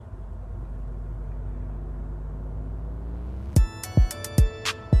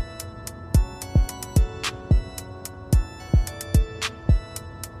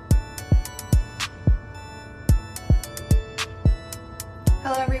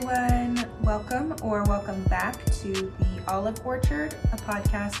everyone. Welcome or welcome back to the Olive Orchard, a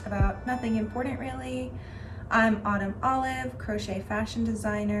podcast about nothing important really. I'm Autumn Olive, crochet fashion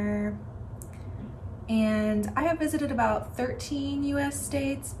designer, and I have visited about 13 US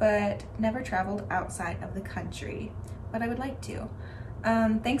states but never traveled outside of the country, but I would like to.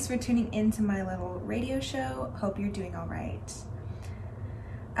 Thanks for tuning in to my little radio show. Hope you're doing all right.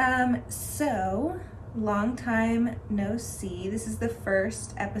 Long time no see. This is the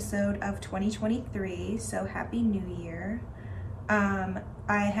first episode of 2023, so Happy New Year. I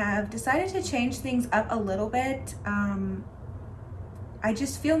have decided to change things up a little bit. I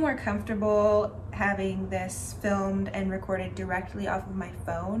just feel more comfortable having this filmed and recorded directly off of my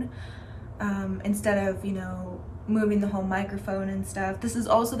phone instead of, moving the whole microphone and stuff. This is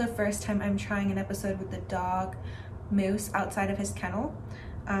also the first time I'm trying an episode with the dog, Moose, outside of his kennel.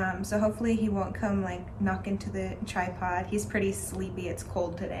 So hopefully he won't come knock into the tripod. He's pretty sleepy. It's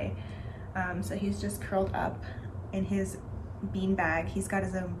cold today. So he's just curled up in his bean bag. He's got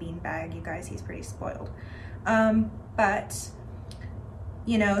his own bean bag, you guys. He's pretty spoiled.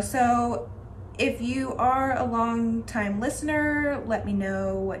 So if you are a long time listener, let me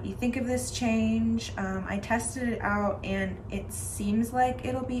know what you think of this change. I tested it out and it seems like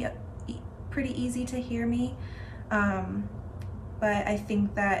it'll be pretty easy to hear me. But I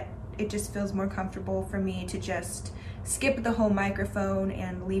think that it just feels more comfortable for me to just skip the whole microphone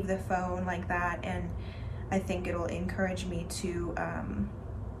and leave the phone like that, and I think it'll encourage me to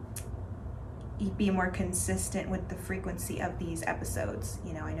be more consistent with the frequency of these episodes.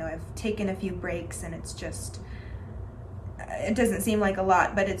 I know I've taken a few breaks and it doesn't seem like a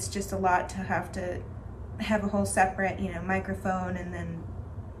lot, but it's just a lot to have a whole separate, microphone and then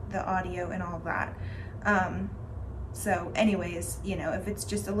the audio and all of that. So anyways, if it's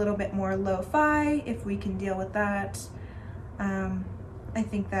just a little bit more lo-fi, if we can deal with that, I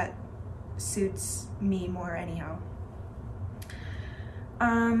think that suits me more anyhow.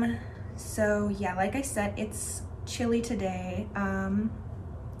 So yeah, like I said, it's chilly today.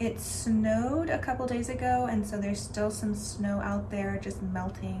 It snowed a couple days ago, and so there's still some snow out there just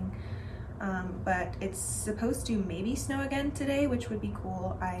melting. But it's supposed to maybe snow again today, which would be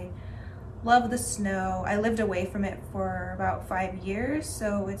cool. I love the snow. I lived away from it for about 5 years,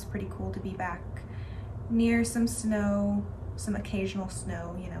 so it's pretty cool to be back near some snow, some occasional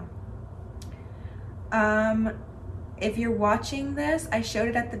snow, If you're watching this, I showed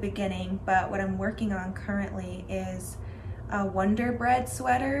it at the beginning, but what I'm working on currently is a Wonder Bread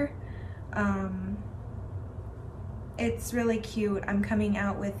sweater. It's really cute. I'm coming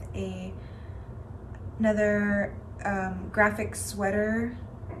out with another graphic sweater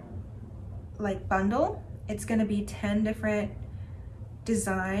bundle. It's gonna be 10 different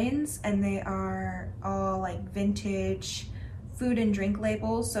designs, and they are all vintage food and drink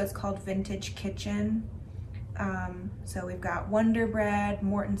labels, so it's called Vintage Kitchen. So we've got Wonder Bread,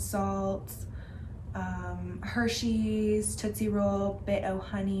 Morton Salt, Hershey's, Tootsie Roll, Bit O'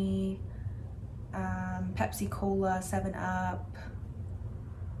 Honey, Pepsi Cola, 7-Up,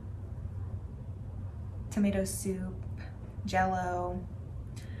 tomato soup, Jell-O.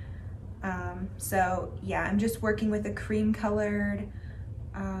 So yeah, I'm just working with a cream colored,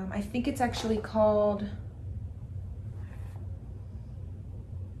 I think it's actually called,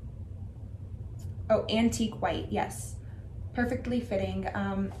 Antique White, yes. Perfectly fitting.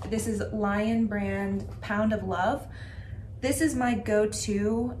 This is Lion brand Pound of Love. This is my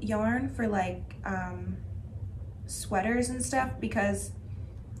go-to yarn for sweaters and stuff because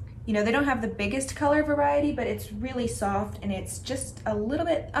they don't have the biggest color variety, but it's really soft and it's just a little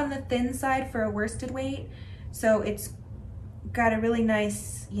bit on the thin side for a worsted weight. So it's got a really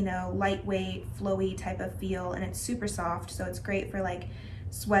nice, lightweight, flowy type of feel, and it's super soft. So it's great for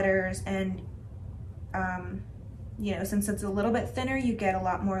sweaters, and since it's a little bit thinner, you get a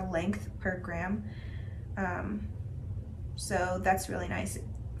lot more length per gram. So that's really nice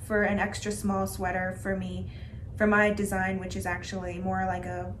for an extra small sweater for me, for my design, which is actually more like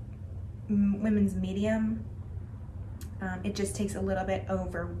a women's medium. It just takes a little bit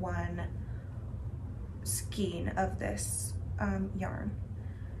over one skein of this yarn.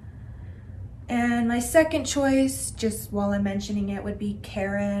 And my second choice, just while I'm mentioning it, would be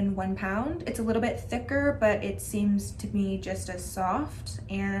Caron 1 pound. It's a little bit thicker, but it seems to me just as soft,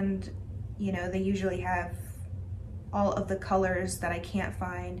 and they usually have all of the colors that I can't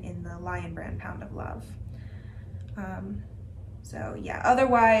find in the Lion brand Pound of Love. So yeah,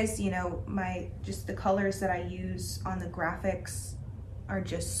 otherwise, the colors that I use on the graphics are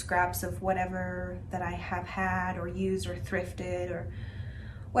just scraps of whatever that I have had or used or thrifted or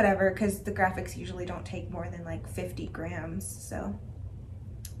whatever, because the graphics usually don't take more than 50 grams. So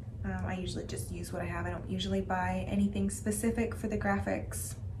I usually just use what I have. I don't usually buy anything specific for the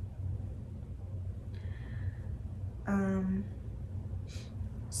graphics.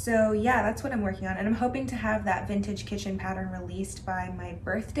 So yeah, that's what I'm working on, and I'm hoping to have that vintage kitchen pattern released by my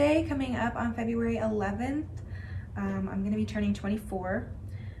birthday coming up on February 11th. I'm gonna be turning 24,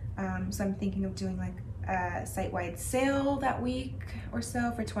 so I'm thinking of doing like a site-wide sale that week or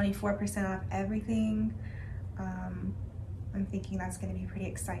so for 24% off everything. I'm thinking that's gonna be pretty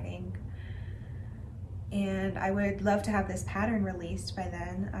exciting, and I would love to have this pattern released by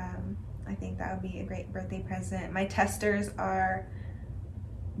then. I think that would be a great birthday present. My testers are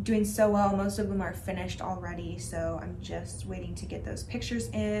doing so well. Most of them are finished already, so I'm just waiting to get those pictures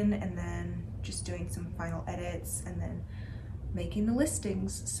in and then just doing some final edits and then making the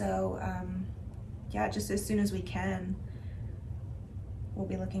listings. So yeah, just as soon as we can, we'll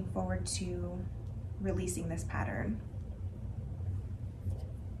be looking forward to releasing this pattern.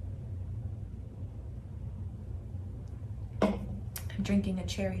 I'm drinking a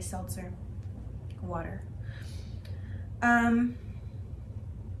cherry seltzer water.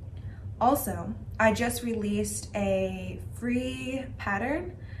 Also, I just released a free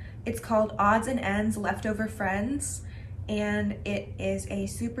pattern. It's called Odds and Ends Leftover Friends, and it is a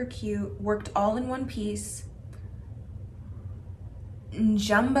super cute, worked all in one piece,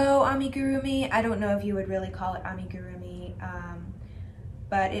 jumbo amigurumi. I don't know if you would really call it amigurumi,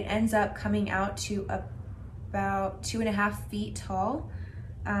 but it ends up coming out to about 2.5 feet tall,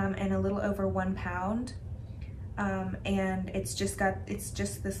 and a little over 1 pound. And it's just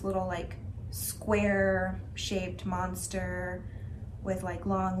this little like square shaped monster with like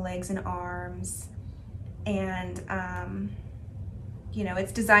long legs and arms, and you know,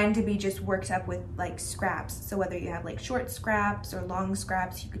 it's designed to be just worked up with like scraps. So whether you have like short scraps or long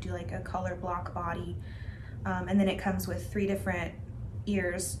scraps, you could do like a color block body, and then it comes with 3 different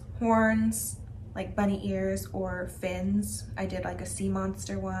ears, horns, like bunny ears, or fins. I did like a sea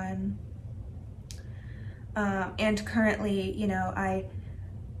monster one. And currently, you know,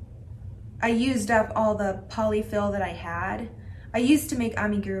 I used up all the polyfill that I had. I used to make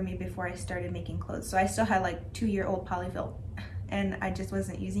amigurumi before I started making clothes, so I still had like 2-year-old polyfill, and I just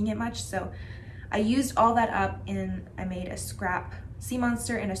wasn't using it much. So I used all that up, and I made a scrap sea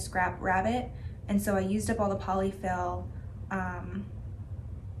monster and a scrap rabbit, and so I used up all the polyfill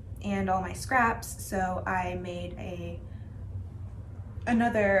and all my scraps. So I made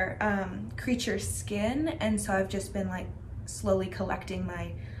another creature skin, and so I've just been like slowly collecting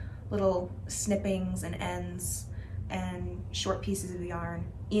my little snippings and ends and short pieces of yarn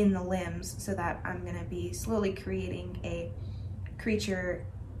in the limbs, so that I'm gonna be slowly creating a creature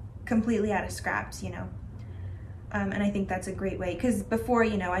completely out of scraps, you know. And I think that's a great way, because before,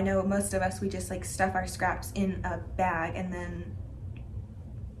 you know, I know most of us, we just like stuff our scraps in a bag and then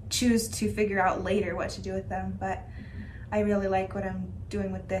choose to figure out later what to do with them. But I really like what I'm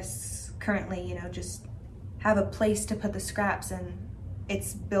doing with this currently, you know, just have a place to put the scraps, and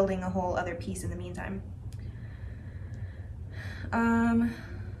it's building a whole other piece in the meantime.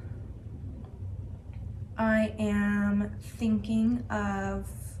 I am thinking of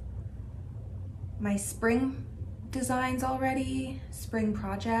my spring designs already, spring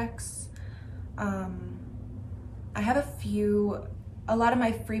projects. I have a lot of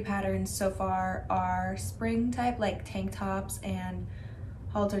my free patterns so far are spring type, like tank tops and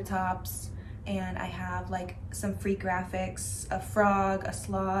halter tops, and I have like some free graphics, a frog, a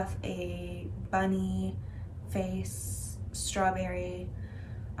sloth, a bunny face, strawberry.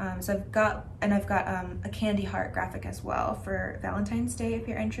 So I've got a candy heart graphic as well for Valentine's Day if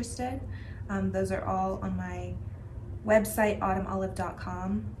you're interested. Those are all on my website,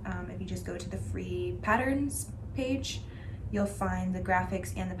 autumnolive.com. If you just go to the free patterns page, you'll find the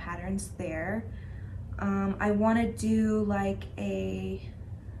graphics and the patterns there. I want to do like a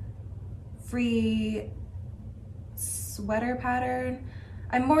free sweater pattern.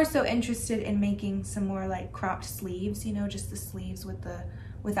 I'm more so interested in making some more like cropped sleeves, you know, just the sleeves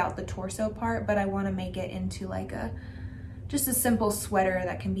without the torso part, but I want to make it into like just a simple sweater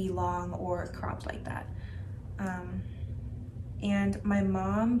that can be long or cropped like that. And my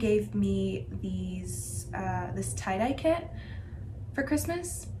mom gave me this tie-dye kit for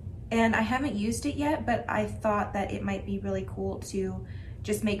Christmas, and I haven't used it yet, but I thought that it might be really cool to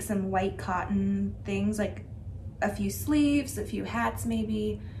just make some white cotton things, like a few sleeves, a few hats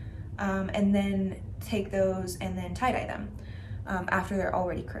maybe, and then take those and then tie-dye them after they're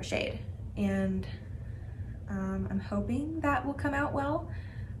already crocheted. And I'm hoping that will come out well,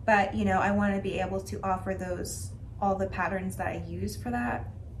 but you know, I want to be able to offer all the patterns that I use for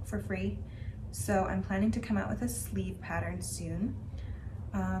that for free. So I'm planning to come out with a sleeve pattern soon.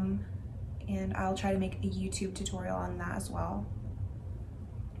 And I'll try to make a YouTube tutorial on that as well.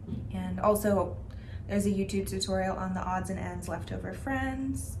 And also there's a YouTube tutorial on the odds and ends leftover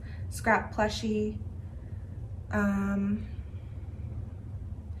friends, scrap plushie.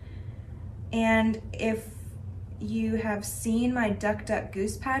 And if you have seen my Duck Duck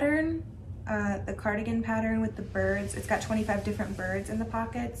Goose pattern, the cardigan pattern with the birds, it's got 25 different birds in the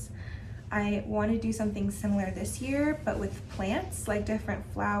pockets. I want to do something similar this year, but with plants, like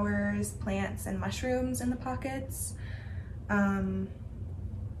different flowers, plants, and mushrooms in the pockets. And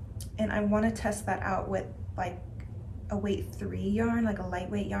I want to test that out with like a weight 3 yarn, like a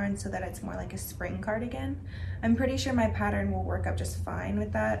lightweight yarn, so that it's more like a spring cardigan. I'm pretty sure my pattern will work up just fine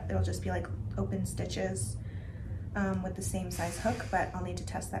with that. It'll just be like open stitches with the same size hook, but I'll need to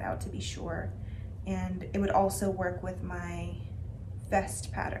test that out to be sure. And it would also work with my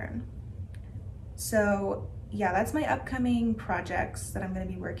vest pattern. So yeah, that's my upcoming projects that I'm going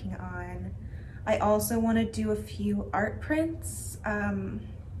to be working on. I also want to do a few art prints.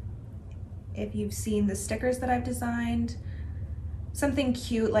 If you've seen the stickers that I've designed, something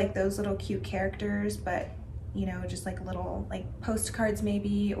cute like those little cute characters, but you know, just like little like postcards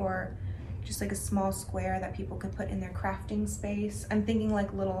maybe, or just like a small square that people could put in their crafting space. I'm thinking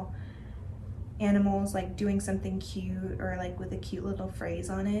like little animals like doing something cute, or like with a cute little phrase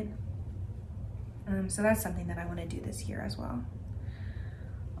on it. So that's something that I want to do this year as well.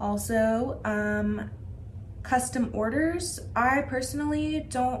 Also, custom orders. I personally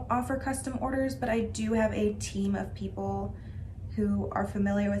don't offer custom orders, but I do have a team of people who are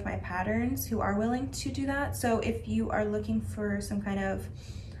familiar with my patterns who are willing to do that. So if you are looking for some kind of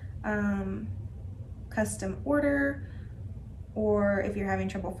custom order, or if you're having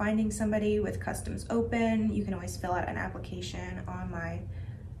trouble finding somebody with customs open, you can always fill out an application on my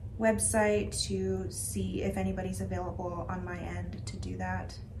website to see if anybody's available on my end to do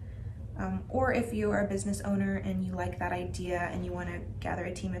that. Or if you are a business owner and you like that idea and you want to gather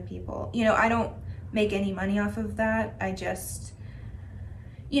a team of people. You know, I don't make any money off of that. I just,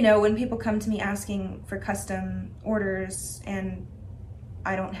 you know, when people come to me asking for custom orders and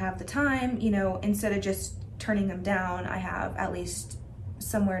I don't have the time, you know, instead of just turning them down, I have at least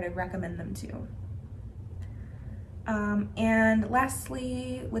somewhere to recommend them to. And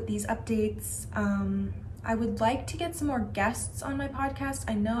lastly, with these updates, I would like to get some more guests on my podcast.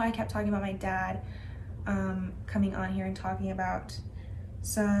 I know I kept talking about my dad coming on here and talking about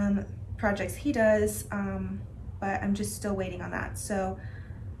some projects he does, but I'm just still waiting on that. So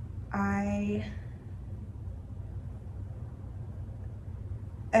I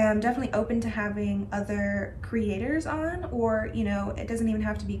am definitely open to having other creators on, or, you know, it doesn't even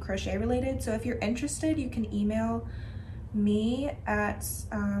have to be crochet related. So if you're interested, you can email me at,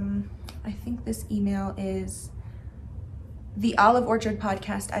 I think this email is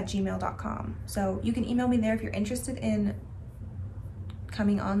theoliveorchardpodcast@gmail.com. So you can email me there if you're interested in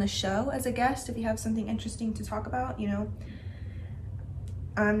coming on the show as a guest, if you have something interesting to talk about. You know,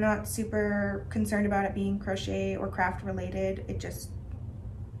 I'm not super concerned about it being crochet or craft related. It just,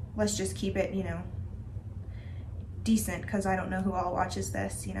 let's just keep it, you know, decent, because I don't know who all watches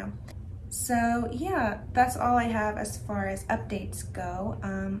this, you know. So yeah, that's all I have as far as updates go.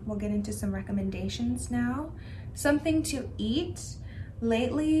 We'll get into some recommendations now. Something to eat.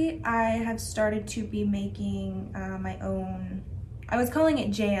 Lately, I have started to be making my own, I was calling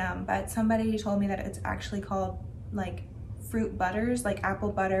it jam, but somebody told me that it's actually called like fruit butters, like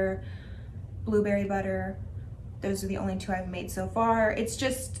apple butter, blueberry butter. Those are the only two I've made so far. It's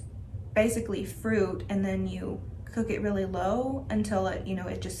just basically fruit, and then you cook it really low until it, you know,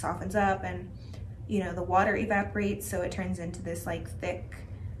 it just softens up, and, you know, the water evaporates, so it turns into this like thick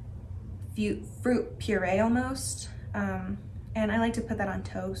fruit puree almost. And I like to put that on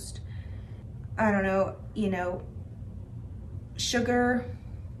toast. I don't know, you know, sugar.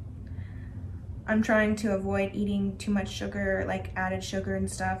 I'm trying to avoid eating too much sugar, like added sugar and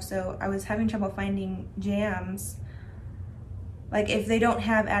stuff. So I was having trouble finding jams. Like if they don't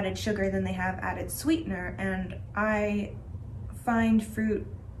have added sugar, then they have added sweetener. And I find fruit,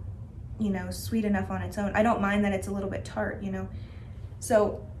 you know, sweet enough on its own. I don't mind that it's a little bit tart, you know.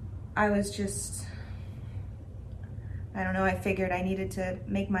 So I was just, I don't know, I figured I needed to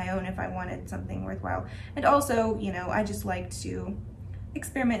make my own if I wanted something worthwhile. And also, you know, I just like to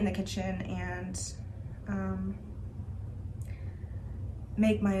experiment in the kitchen and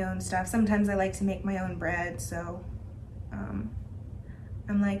make my own stuff. Sometimes I like to make my own bread, so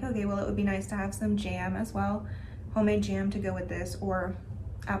I'm like, okay, well, it would be nice to have some jam as well, homemade jam to go with this, or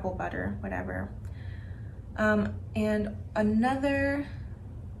apple butter, whatever. And another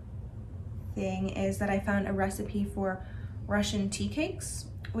thing is that I found a recipe for Russian tea cakes,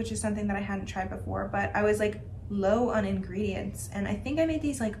 which is something that I hadn't tried before, but I was like low on ingredients, and I think I made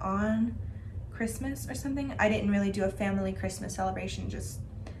these like on Christmas or something. I didn't really do a family Christmas celebration, just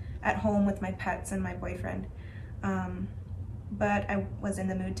at home with my pets and my boyfriend. But I was in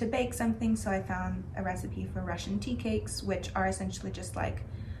the mood to bake something, so I found a recipe for Russian tea cakes, which are essentially just like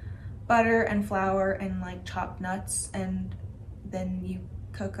butter and flour and like chopped nuts, and then you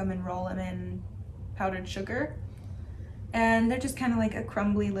cook them and roll them in powdered sugar. And they're just kind of like a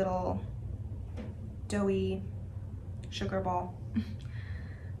crumbly little doughy sugar ball.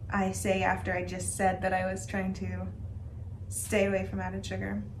 I say after I just said that I was trying to stay away from added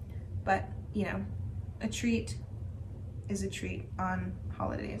sugar, but you know, a treat is a treat on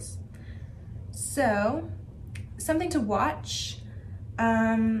holidays. So, something to watch.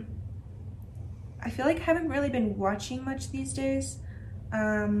 I feel like I haven't really been watching much these days,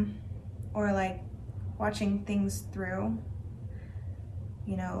 or like watching things through,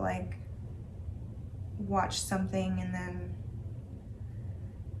 you know, like watch something and then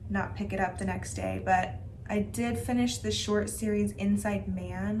not pick it up the next day. But I did finish the short series Inside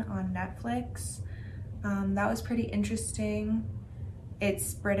Man on Netflix. That was pretty interesting.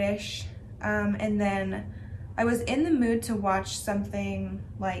 It's British. And then I was in the mood to watch something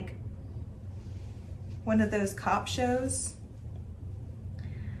like one of those cop shows.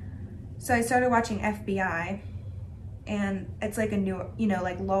 So I started watching FBI, and it's like a new, you know,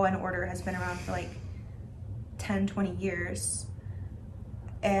 like Law and Order has been around for like 10, 20 years.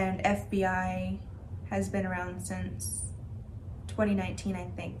 And FBI has been around since 2019, I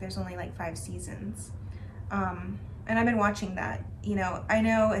think. There's only like 5 seasons. And I've been watching that, you know. I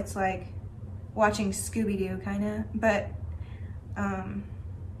know it's like watching Scooby-Doo kind of, but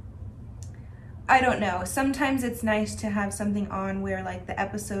I don't know. Sometimes it's nice to have something on where like the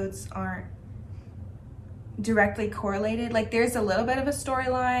episodes aren't directly correlated. Like there's a little bit of a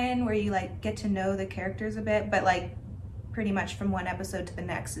storyline where you like get to know the characters a bit, but like pretty much from one episode to the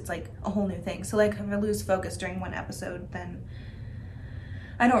next, it's like a whole new thing. So like if I lose focus during one episode, then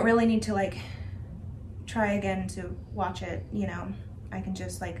I don't really need to like try again to watch it, you know. I can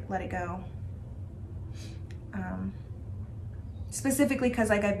just like let it go. Specifically because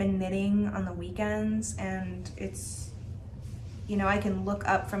like I've been knitting on the weekends, and it's, you know, I can look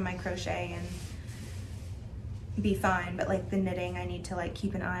up from my crochet and be fine, but like the knitting, I need to like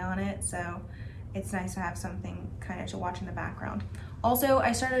keep an eye on it, so it's nice to have something kind of to watch in the background. Also,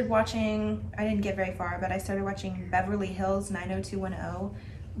 I started watching, I didn't get very far, but I started watching Beverly Hills 90210,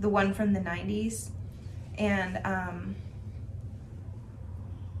 the one from the 90s, and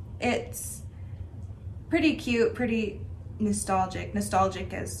it's pretty cute, pretty nostalgic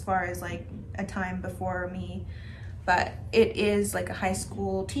as far as like a time before me, but it is like a high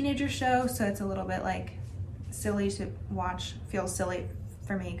school teenager show, so it's a little bit like silly to watch. Feels silly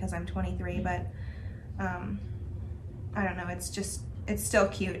for me because I'm 23, but I don't know, it's still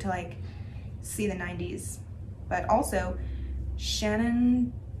cute to like see the 90s. But also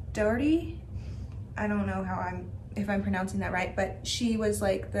Shannon Doherty, I don't know if I'm pronouncing that right, but she was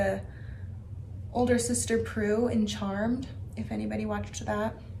like the older sister Prue in Charmed, if anybody watched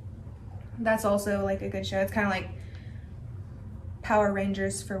that. That's also like a good show. It's kind of like Power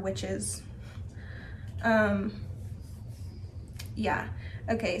Rangers for witches. Yeah.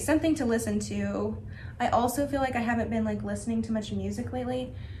 Okay, something to listen to. I also feel like I haven't been like listening to much music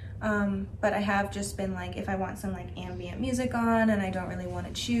lately, but I have just been like, if I want some like ambient music on and I don't really want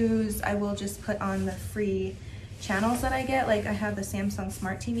to choose, I will just put on the free channels that I get. Like I have the Samsung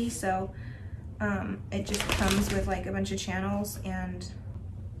Smart TV, so it just comes with like a bunch of channels, and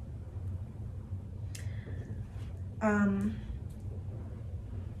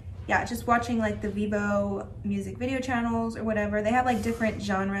yeah, just watching like the Vivo music video channels or whatever. They have like different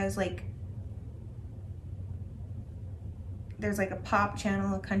genres, like there's like a pop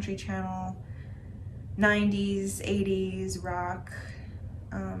channel, a country channel, 90s, 80s, rock,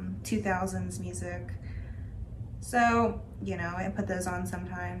 2000s music. So, you know, I put those on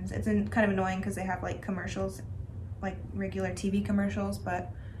sometimes. It's kind of annoying because they have like commercials, like regular TV commercials,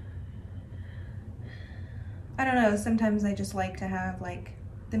 but I don't know, sometimes I just like to have like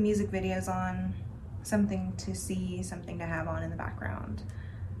the music videos on, something to see, something to have on in the background.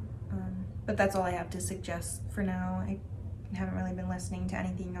 But that's all I have to suggest for now. I haven't really been listening to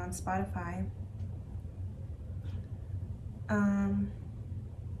anything on Spotify.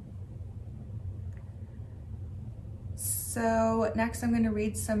 So next I'm going to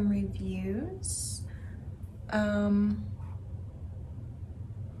read some reviews.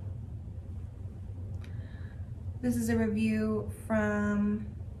 This is a review from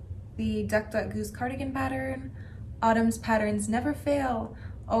the Duck Duck Goose cardigan pattern Autumn's patterns never fail.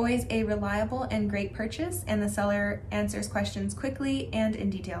 Always a reliable and great purchase, and the seller answers questions quickly and in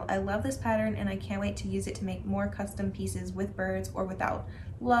detail. I love this pattern and I can't wait to use it to make more custom pieces with birds or without.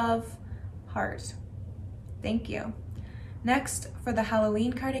 Love, heart. Thank you. Next, for the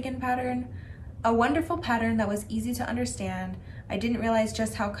Halloween cardigan pattern, a wonderful pattern that was easy to understand. I didn't realize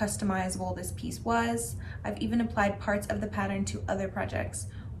just how customizable this piece was. I've even applied parts of the pattern to other projects.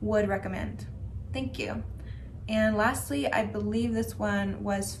 Would recommend. Thank you. And lastly, I believe this one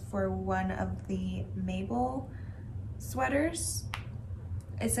was for one of the Mabel sweaters.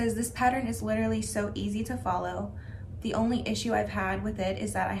 It says, this pattern is literally so easy to follow. The only issue I've had with it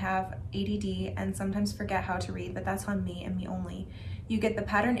is that I have ADD and sometimes forget how to read, but that's on me and me only. You get the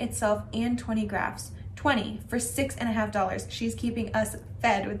pattern itself and 20 graphs. 20 for $6.50. She's keeping us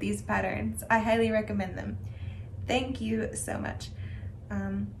fed with these patterns. I highly recommend them. Thank you so much.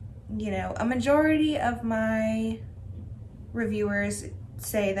 You know, a majority of my reviewers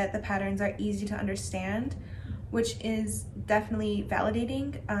say that the patterns are easy to understand, which is definitely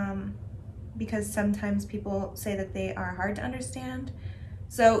validating, because sometimes people say that they are hard to understand.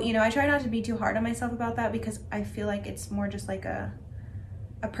 So, you know, I try not to be too hard on myself about that, because I feel like it's more just like a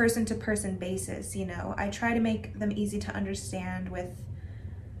person-to-person basis, you know. I try to make them easy to understand with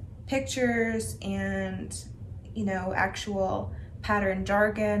pictures and, you know, actual pattern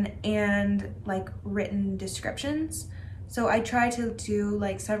jargon and like written descriptions. So I try to do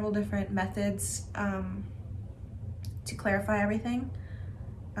like several different methods to clarify everything.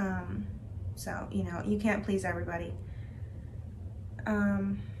 So, you know, you can't please everybody.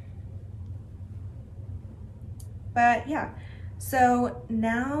 But yeah, so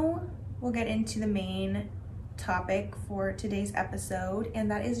now we'll get into the main topic for today's episode, and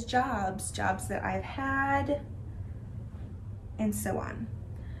that is jobs that I've had, and so on.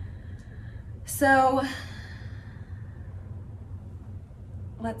 So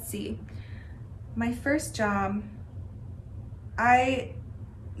let's see. My first job, I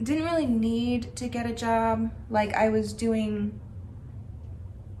didn't really need to get a job. Like I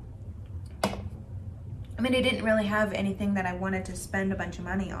didn't really have anything that I wanted to spend a bunch of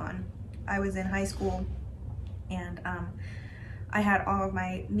money on. I was in high school and I had all of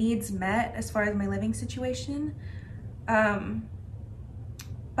my needs met as far as my living situation.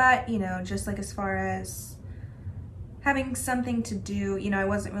 But, you know, just like as far as having something to do, you know, I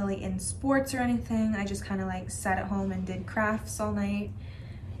wasn't really in sports or anything. I just kind of like sat at home and did crafts all night.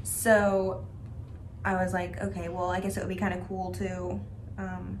 So I was like, okay, well, I guess it would be kind of cool to,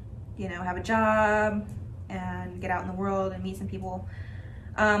 you know, have a job and get out in the world and meet some people.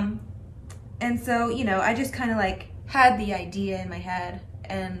 And so, you know, I just kind of like had the idea in my head,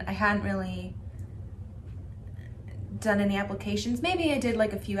 and I hadn't really done any applications. Maybe I did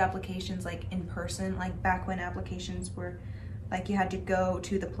like a few applications like in person, like back when applications were like you had to go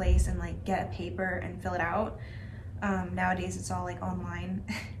to the place and like get a paper and fill it out. Nowadays it's all like online.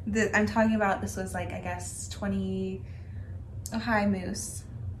 I'm talking about, this was like, I guess 20, oh hi Moose.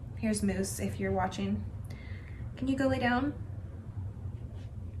 Here's Moose if you're watching. Can you go lay down?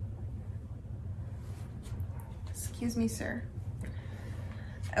 Excuse me, sir.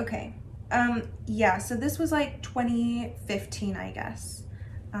 Okay. Yeah, so this was like 2015, I guess.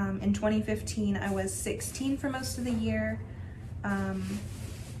 In 2015, I was 16 for most of the year.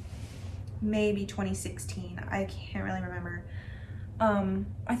 Maybe 2016, I can't really remember.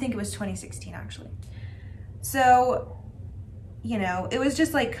 I think it was 2016 actually. So, you know, it was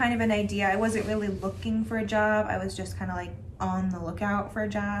just like kind of an idea. I wasn't really looking for a job. I was just kind of like on the lookout for a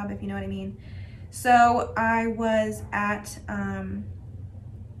job, if you know what I mean. So I was at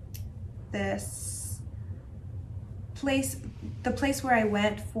this place, the place where I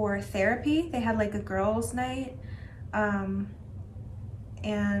went for therapy. They had like a girls' night, and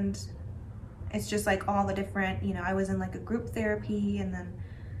it's just like all the different, you know, I was in like a group therapy, and then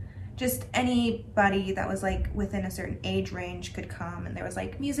just anybody that was like within a certain age range could come, and there was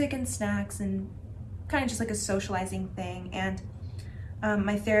like music and snacks and kind of just like a socializing thing. And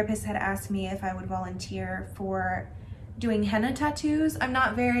my therapist had asked me if I would volunteer for doing henna tattoos. I'm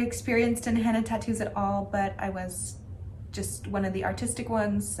not very experienced in henna tattoos at all, but I was just one of the artistic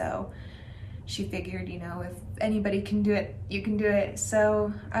ones, so she figured, you know, if anybody can do it, you can do it.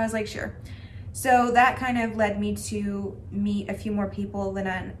 So I was like, sure. So that kind of led me to meet a few more people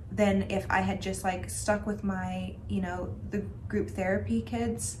than if I had just like stuck with my, you know, the group therapy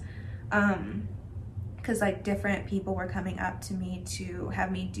kids. Because like different people were coming up to me to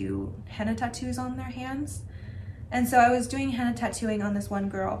have me do henna tattoos on their hands. And so I was doing henna tattooing on this one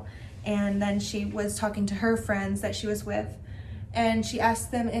girl, and then she was talking to her friends that she was with, and she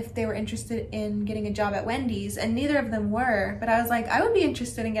asked them if they were interested in getting a job at Wendy's, and neither of them were, but I was like, I would be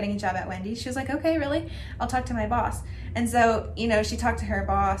interested in getting a job at Wendy's. She was like, okay, really? I'll talk to my boss. And so, you know, she talked to her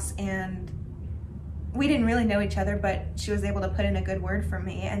boss, and we didn't really know each other, but she was able to put in a good word for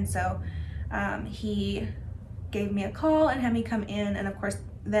me. And so he gave me a call and had me come in, and of course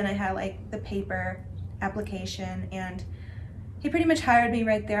then I had like the paper application, and he pretty much hired me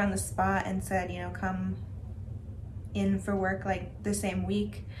right there on the spot and said, you know, come in for work like the same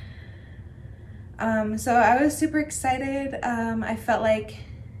week. So I was super excited. I felt like,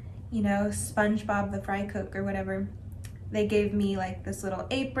 you know, SpongeBob the fry cook or whatever. They gave me like this little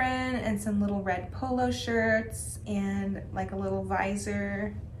apron and some little red polo shirts and like a little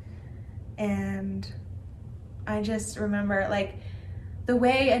visor. And I just remember like the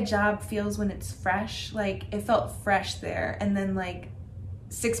way a job feels when it's fresh, like it felt fresh there. And then like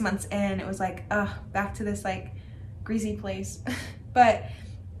 6 months in, it was like, back to this like greasy place. But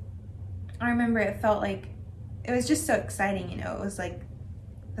I remember it felt like, it was just so exciting, you know. It was like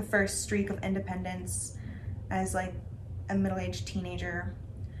the first streak of independence as like a middle-aged teenager.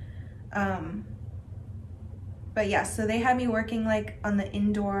 But yeah, so they had me working like on the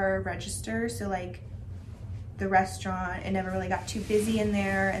indoor register, so like the restaurant, it never really got too busy in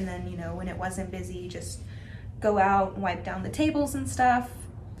there, and then, you know, when it wasn't busy, just go out and wipe down the tables and stuff.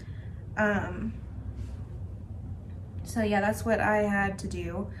 So yeah, that's what I had to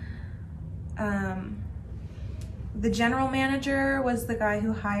do. The general manager was the guy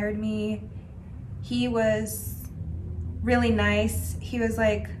who hired me. He was really nice. He was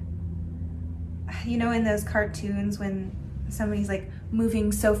like, you know, in those cartoons when somebody's like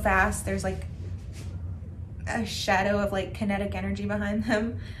moving so fast, there's like a shadow of like kinetic energy behind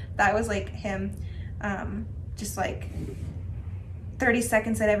them. That was like him. Just like 30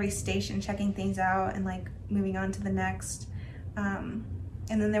 seconds at every station, checking things out and like moving on to the next.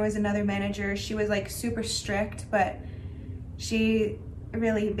 And then there was another manager. She was like super strict, but she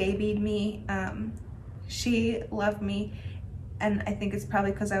really babied me. She loved me, and I think it's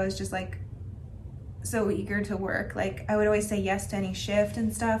probably because I was just like so eager to work. Like I would always say yes to any shift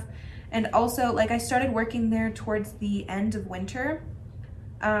and stuff. And also like I started working there towards the end of winter.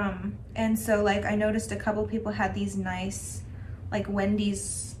 And so like I noticed a couple people had these nice like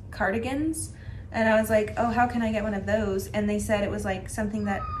Wendy's cardigans, and I was like, oh, how can I get one of those? And they said it was like something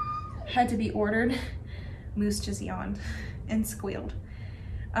that had to be ordered. Moose just yawned and squealed.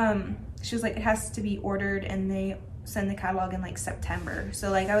 She was like, it has to be ordered, and they send the catalog in like September. So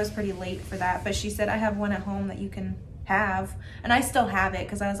like I was pretty late for that, but she said, I have one at home that you can have. And I still have it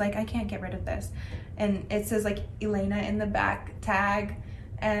because I was like, I can't get rid of this. And it says like Elena in the back tag.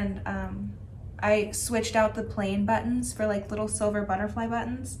 And I switched out the plain buttons for like little silver butterfly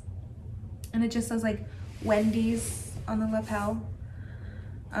buttons. And it just says like Wendy's on the lapel.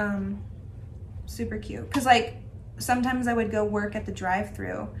 Super cute. Because like sometimes I would go work at the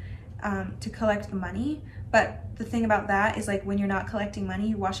drive-thru to collect the money. But the thing about that is like when you're not collecting money,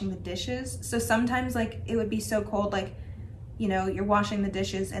 you're washing the dishes. So sometimes like it would be so cold, like, you know, you're washing the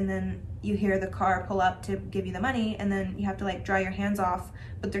dishes and then you hear the car pull up to give you the money, and then you have to like dry your hands off,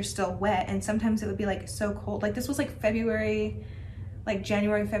 but they're still wet. And sometimes it would be like so cold. Like this was like February, like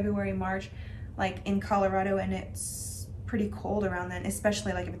January, February, March, like in Colorado, and it's pretty cold around then,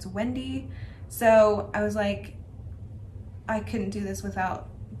 especially like if it's windy. So I was like, I couldn't do this without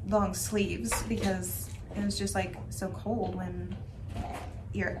long sleeves because it was just like so cold when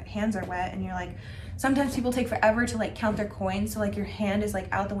your hands are wet. And you're like, sometimes people take forever to like count their coins, so like your hand is like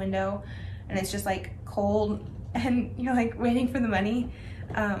out the window and it's just like cold and you're like waiting for the money.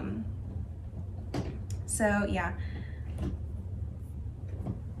 So yeah.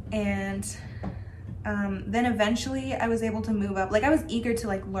 And then eventually I was able to move up. Like I was eager to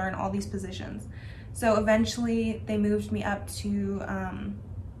like learn all these positions. So eventually they moved me up to,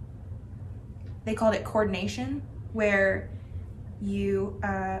 they called it coordination, where you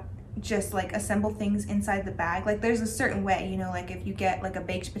just like assemble things inside the bag. Like there's a certain way, you know, like if you get like a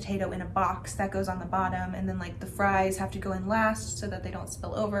baked potato in a box, that goes on the bottom, and then like the fries have to go in last so that they don't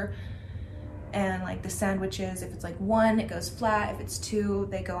spill over. And like the sandwiches, if it's like one, it goes flat. If it's two,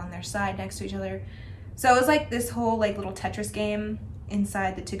 they go on their side next to each other. So it was like this whole like little Tetris game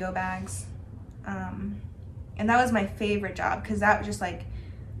inside the to-go bags. And that was my favorite job because that was just like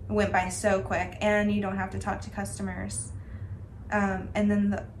went by so quick and you don't have to talk to customers. And then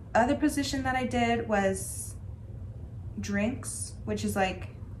the other position that I did was drinks, which is like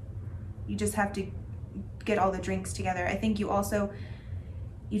you just have to get all the drinks together. I think you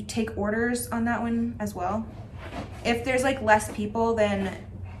take orders on that one as well. If there's like less people, then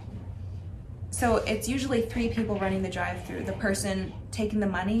so it's usually 3 people running the drive-through. The person taking the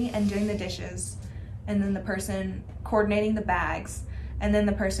money and doing the dishes, and then the person coordinating the bags, and then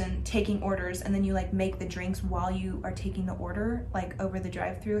the person taking orders, and then you like make the drinks while you are taking the order, like over the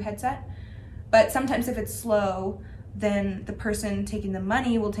drive-through headset. But sometimes if it's slow, then the person taking the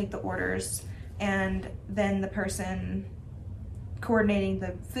money will take the orders, and then the person coordinating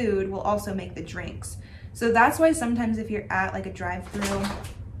the food will also make the drinks. So that's why sometimes if you're at like a drive-through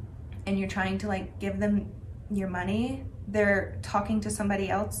and you're trying to like give them your money, they're talking to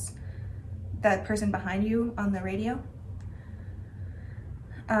somebody else, that person behind you on the radio.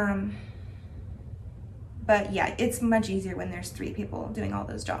 But yeah, it's much easier when there's 3 people doing all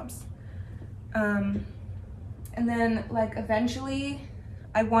those jobs. And then like eventually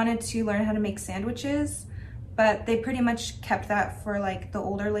I wanted to learn how to make sandwiches, but they pretty much kept that for like the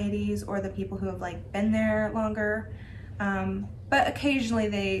older ladies or the people who have like been there longer. But occasionally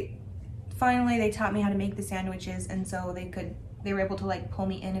they taught me how to make the sandwiches, and so they were able to like pull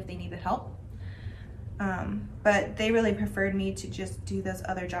me in if they needed help. But they really preferred me to just do those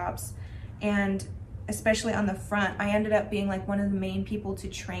other jobs. And especially on the front, I ended up being like one of the main people to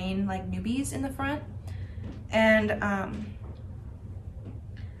train like newbies in the front. And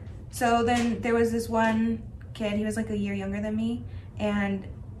so then there was this one kid, he was like a year younger than me, and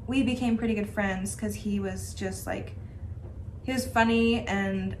we became pretty good friends because he was just like, he was funny,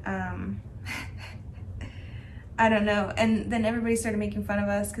 and I don't know. And then everybody started making fun of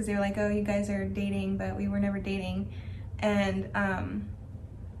us because they were like, oh, you guys are dating, but we were never dating. And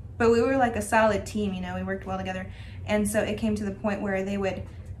but we were like a solid team, you know, we worked well together. And so it came to the point where they would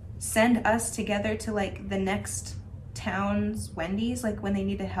send us together to like the next town's Wendy's, like when they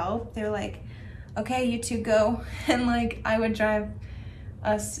needed help. They were like, okay, you two go. And like I would drive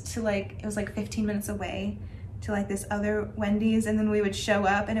us to like, it was like 15 minutes away to like this other Wendy's, and then we would show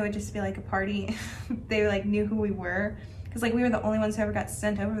up and it would just be like a party. They like knew who we were because like we were the only ones who ever got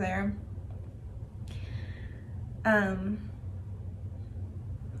sent over there.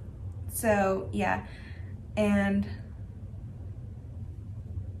 So yeah, and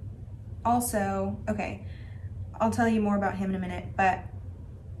also, okay, I'll tell you more about him in a minute, but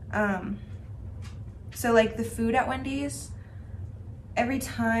so like the food at Wendy's, every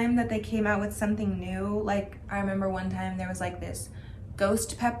time that they came out with something new, like I remember one time there was like this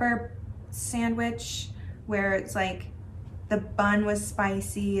ghost pepper sandwich where it's like the bun was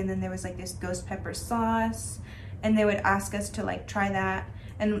spicy, and then there was like this ghost pepper sauce, and they would ask us to like try that.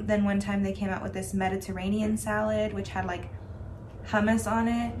 And then one time they came out with this Mediterranean salad which had like hummus on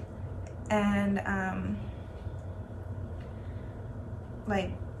it, and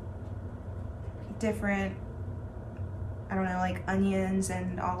like different, I don't know, like onions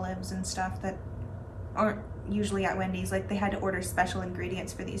and olives and stuff that aren't usually at Wendy's. Like they had to order special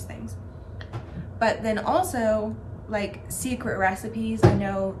ingredients for these things. But then also like secret recipes. I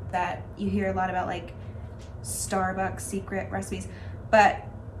know that you hear a lot about like Starbucks secret recipes, but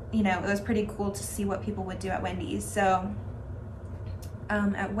you know, it was pretty cool to see what people would do at Wendy's. So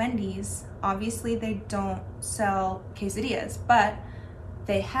at Wendy's, obviously they don't sell quesadillas, but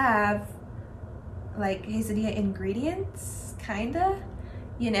they have like quesadilla ingredients, kinda,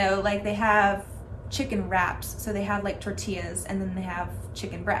 you know, like they have chicken wraps. So they have like tortillas, and then they have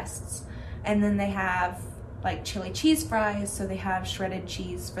chicken breasts, and then they have like chili cheese fries, so they have shredded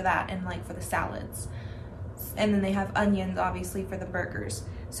cheese for that, and like for the salads, and then they have onions obviously for the burgers.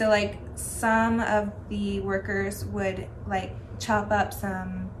 So like some of the workers would like chop up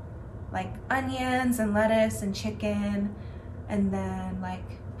some like onions and lettuce and chicken, and then like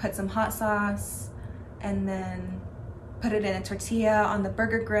put some hot sauce, and then put it in a tortilla on the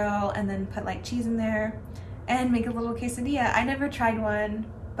burger grill, and then put like cheese in there and make a little quesadilla. I never tried one,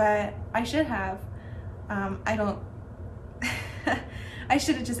 but I should have. I don't, I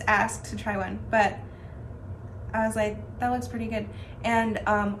should have just asked to try one, but I was like, that looks pretty good. And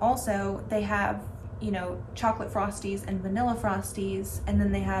also they have, you know, chocolate Frosties and vanilla Frosties, and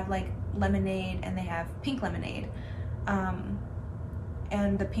then they have like lemonade, and they have pink lemonade.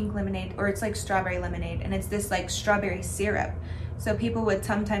 And the pink lemonade, or it's like strawberry lemonade, and it's this like strawberry syrup. So people would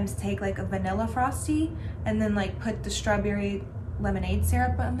sometimes take like a vanilla Frosty and then like put the strawberry lemonade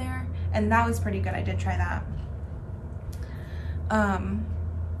syrup on there, and that was pretty good. I did try that.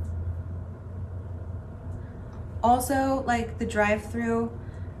 Also, like the drive-through,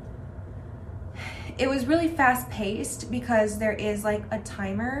 it was really fast paced because there is like a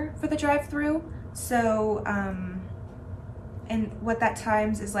timer for the drive-through. So and what that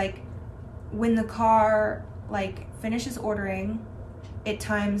times is like when the car like finishes ordering, it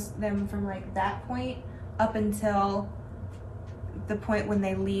times them from like that point up until the point when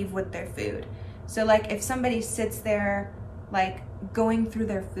they leave with their food. So like if somebody sits there like going through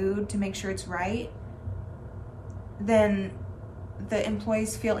their food to make sure it's right, then the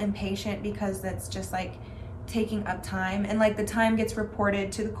employees feel impatient because that's just like taking up time, and like the time gets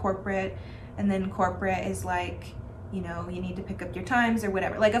reported to the corporate, and then corporate is like, you know, you need to pick up your times or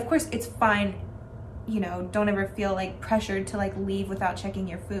whatever. Like of course it's fine, you know, don't ever feel like pressured to like leave without checking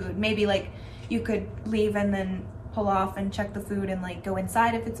your food. Maybe like you could leave and then pull off and check the food and like go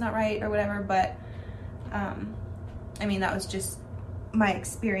inside if it's not right or whatever, but I mean, that was just my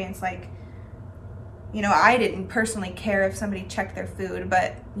experience. Like, you know, I didn't personally care if somebody checked their food,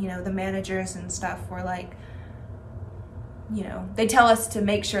 but you know, the managers and stuff were like, you know, they tell us to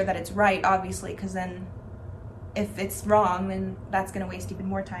make sure that it's right, obviously, because then if it's wrong, then that's going to waste even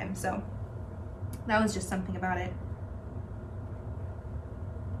more time. So that was just something about it.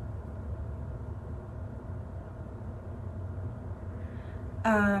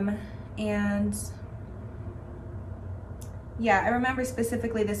 And yeah, I remember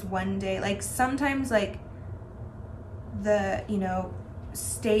specifically this one day, like sometimes like the, you know,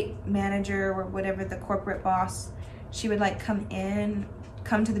 state manager or whatever, the corporate boss, she would like come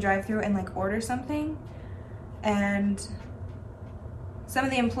to the drive-thru and like order something, and some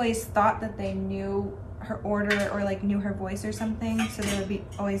of the employees thought that they knew her order or like knew her voice or something, so they would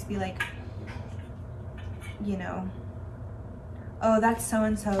always be like, you know, oh, that's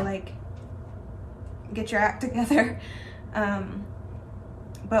so-and-so, like get your act together.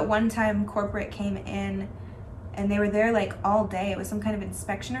 But one time corporate came in and they were there like all day. It was some kind of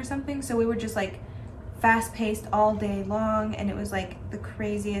inspection or something, so we were just like fast-paced all day long, and it was like the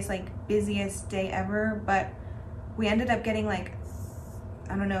craziest, like busiest day ever. But we ended up getting like,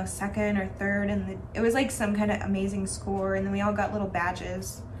 I don't know, second or third, and it was like some kind of amazing score, and then we all got little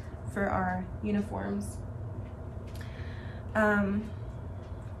badges for our uniforms.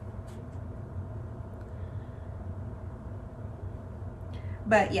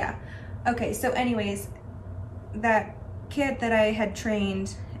 But yeah, okay, so anyways, that kid that I had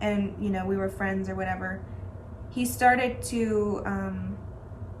trained, and you know, we were friends or whatever, he started to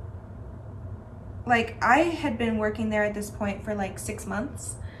like, I had been working there at this point for like 6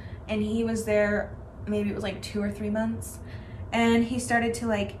 months, and he was there, maybe it was like 2 or 3 months, and he started to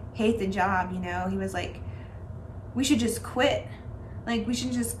like hate the job. You know, he was like, we should just quit, like we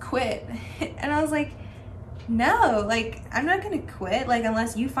should just quit. And I was like, no, like I'm not gonna quit, like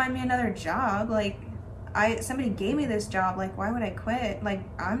unless you find me another job. Like somebody gave me this job, like why would I quit? Like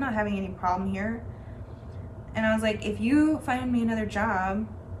I'm not having any problem here. And I was like, if you find me another job,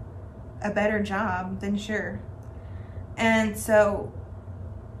 a better job, then sure. And so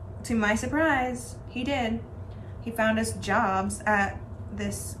to my surprise, he did. He found us jobs at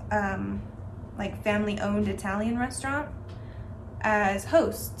this like family-owned Italian restaurant as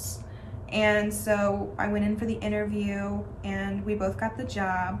hosts. And so I went in for the interview and we both got the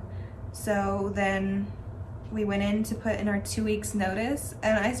job. So then we went in to put in our 2 weeks notice,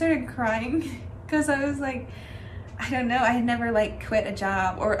 and I started crying because I was like, I don't know, I had never like quit a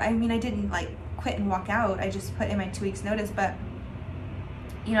job, or I mean, I didn't like quit and walk out. I just put in my 2 weeks notice, but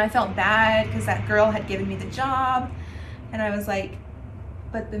you know, I felt bad because that girl had given me the job, and I was like,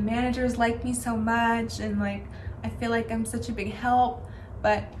 but the managers like me so much, and like I feel like I'm such a big help.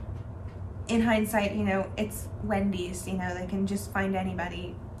 But in hindsight, you know, it's Wendy's, you know, they can just find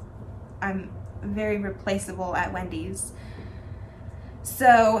anybody. I'm very replaceable at Wendy's.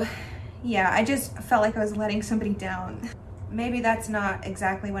 So yeah, I just felt like I was letting somebody down. Maybe that's not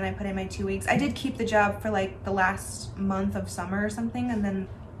exactly when I put in my 2 weeks. I did keep the job for like the last month of summer or something, and then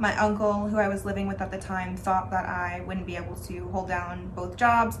my uncle, who I was living with at the time, thought that I wouldn't be able to hold down both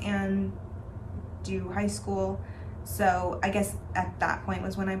jobs and do high school. So I guess at that point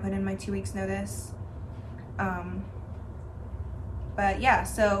was when I put in my 2 weeks notice. But yeah,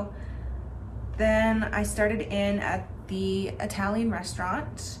 so then I started in at the Italian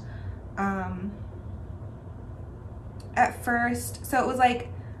restaurant. At first, so it was like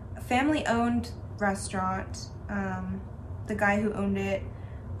a family-owned restaurant. The guy who owned it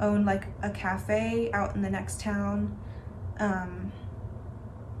owned like a cafe out in the next town.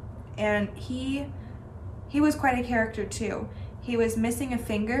 And he was quite a character too. He was missing a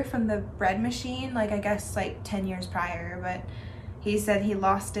finger from the bread machine, like I guess like 10 years prior, but he said he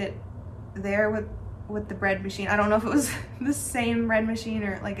lost it there with the bread machine. I don't know if it was the same bread machine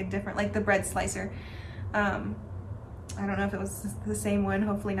or like a different, like the bread slicer. I don't know if it was the same one,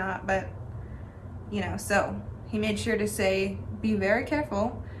 hopefully not, but you know, so he made sure to say, be very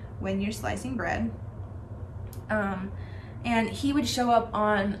careful when you're slicing bread. And he would show up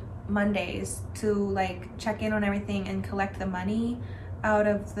on Mondays to like check in on everything and collect the money out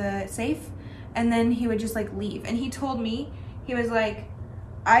of the safe. and then he would just like leave. And he told me, he was like,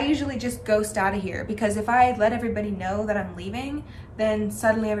 I usually just ghost out of here, because if I let everybody know that I'm leaving, then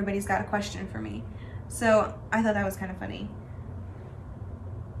suddenly everybody's got a question for me. So I thought that was kind of funny.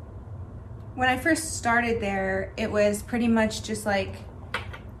 When I first started there, it was pretty much just like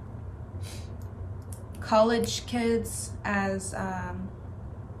college kids as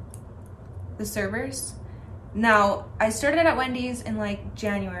the servers. Now, I started at Wendy's in like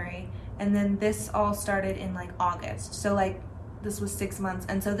January, and then this all started in like August. So like this was 6 months.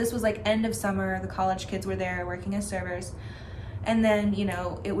 And so this was like end of summer, the college kids were there working as servers. And then, you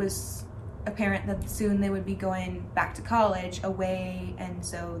know, it was apparent that soon they would be going back to college away, and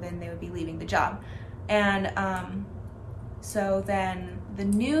so then they would be leaving the job. And so then the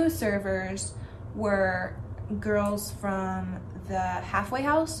new servers were girls from the halfway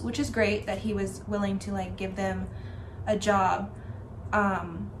house, which is great that he was willing to like give them a job.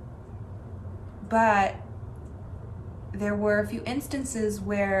 But there were a few instances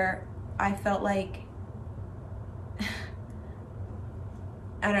where I felt like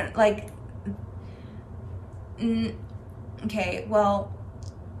I don't like okay, well,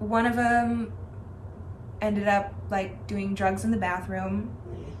 one of them ended up like doing drugs in the bathroom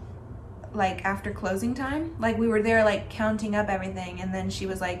like after closing time. Like we were there like counting up everything, and then she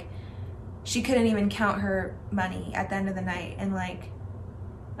was like, she couldn't even count her money at the end of the night. And like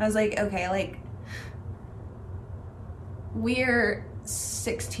I was like, okay, like we're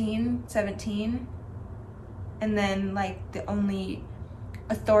 16, 17, and then like the only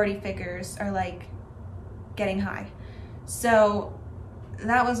authority figures are like getting high. So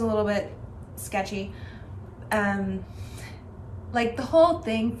that was a little bit sketchy. Like the whole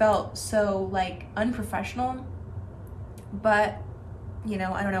thing felt so like unprofessional, but you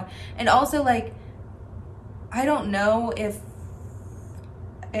know, I don't know. And also like, I don't know if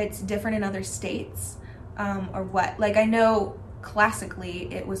it's different in other states or what. Like I know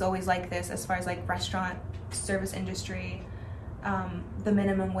classically it was always like this as far as like restaurant service industry. The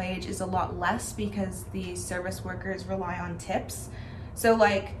minimum wage is a lot less because the service workers rely on tips. So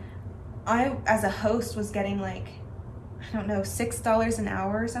like I, as a host, was getting like, I don't know, $6 an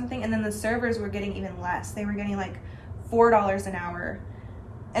hour or something. And then the servers were getting even less. They were getting like $4 an hour.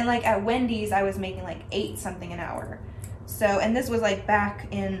 And like at Wendy's, I was making like 8 something an hour. So, and this was like back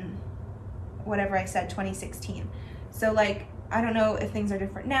in whatever I said, 2016. So like, I don't know if things are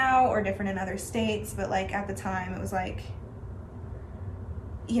different now or different in other states, but like at the time it was like,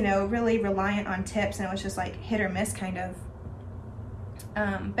 you know, really reliant on tips, and it was just like hit or miss kind of.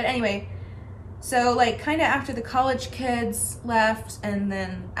 But anyway, so like kind of after the college kids left, and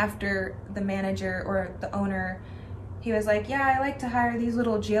then after the manager or the owner, he was like, yeah, I like to hire these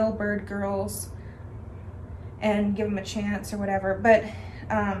little jailbird girls and give them a chance or whatever. But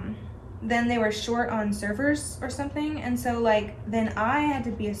then they were short on servers or something, and so like then I had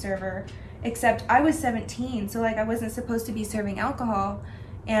to be a server, except I was 17, so like I wasn't supposed to be serving alcohol.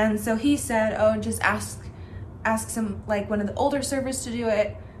 And so he said, oh, just ask some, like one of the older servers to do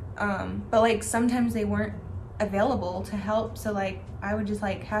it. But like sometimes they weren't available to help, so like I would just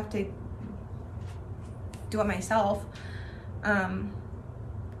like have to do it myself.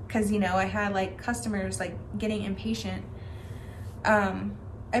 Cause you know, I had like customers like getting impatient.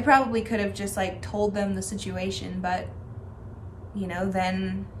 I probably could have just like told them the situation, but you know,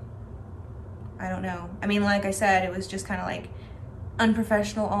 then I don't know. I mean, like I said, it was just kind of like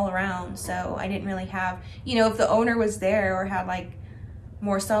unprofessional all around. So I didn't really have, you know, if the owner was there or had like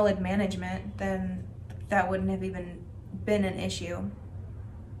more solid management, then that wouldn't have even been an issue.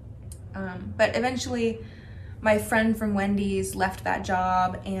 But eventually my friend from Wendy's left that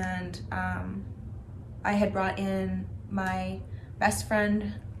job, and I had brought in my best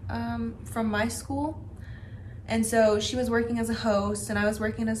friend from my school. And so she was working as a host and I was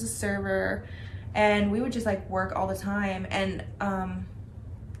working as a server, and we would just like work all the time. And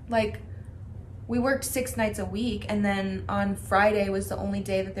like we worked 6 nights a week, and then on Friday was the only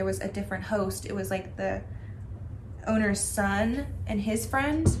day that there was a different host. It was like the owner's son and his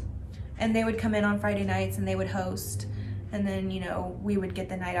friend, and they would come in on Friday nights and they would host, and then, you know, we would get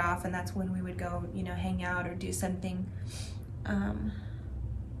the night off, and that's when we would go, you know, hang out or do something.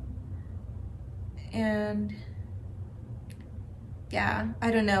 And yeah,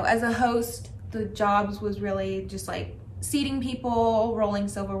 I don't know, as a host, the jobs was really just like seating people, rolling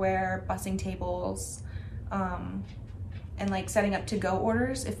silverware, bussing tables, and like setting up to-go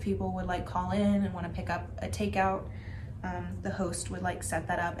orders. If people would like call in and want to pick up a takeout, the host would like set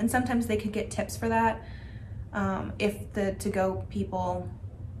that up, and sometimes they could get tips for that if the to-go people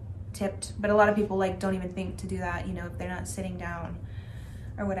tipped. But a lot of people like don't even think to do that, you know, if they're not sitting down.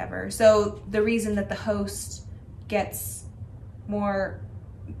 or whatever. So the reason that the host gets more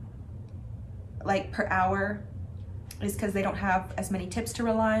like per hour is because they don't have as many tips to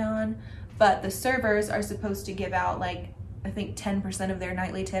rely on, but the servers are supposed to give out like, I think 10% of their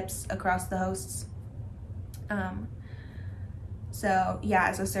nightly tips across the hosts. So yeah,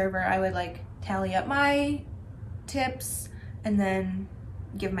 as a server, I would like tally up my tips and then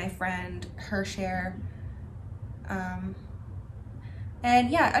give my friend her share.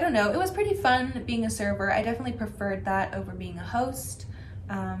 And yeah, I don't know, it was pretty fun being a server. I definitely preferred that over being a host,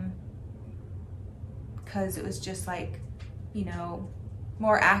 because it was just like, you know,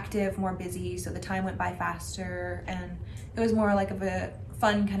 more active, more busy, so the time went by faster, and it was more like of a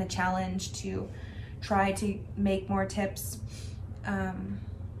fun kind of challenge to try to make more tips.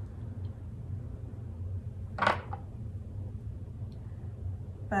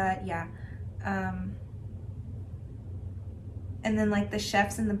 But yeah, and then like the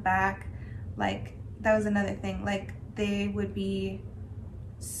chefs in the back, like that was another thing, like they would be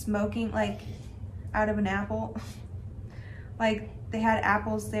smoking like out of an apple. Like they had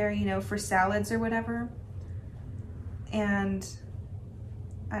apples there, you know, for salads or whatever. And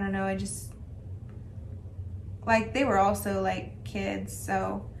I don't know, I just, like they were also like kids,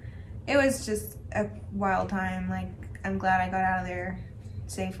 so it was just a wild time. Like I'm glad I got out of there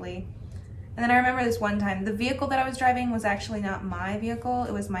safely. And then I remember this one time, the vehicle that I was driving was actually not my vehicle,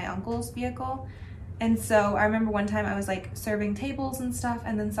 it was my uncle's vehicle. And so I remember one time I was like serving tables and stuff,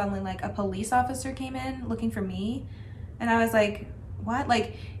 and then suddenly like a police officer came in looking for me. And I was like, what?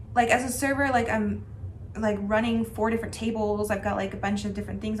 Like as a server, like I'm like running 4 different tables. I've got like a bunch of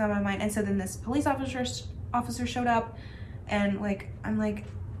different things on my mind. And so then this police officer showed up, and like, I'm like,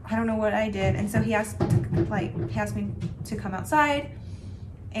 I don't know what I did. And so he asked me to come outside.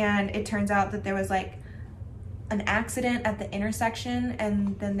 And it turns out that there was like an accident at the intersection,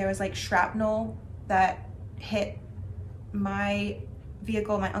 and then there was like shrapnel that hit my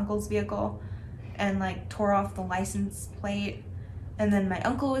vehicle, my uncle's vehicle, and like tore off the license plate. And then my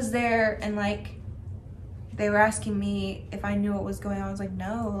uncle was there, and like they were asking me if I knew what was going on. I was like,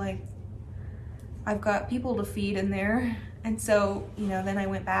 no, like I've got people to feed in there. And so, you know, then I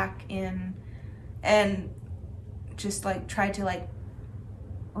went back in and just like tried to like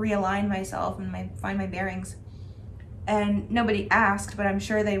realign myself and find my bearings. And nobody asked, but I'm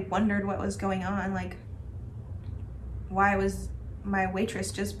sure they wondered what was going on. Like, why was my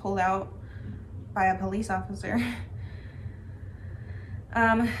waitress just pulled out by a police officer?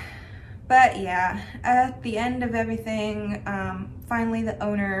 But yeah, at the end of everything, finally the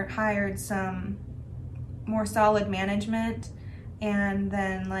owner hired some more solid management. And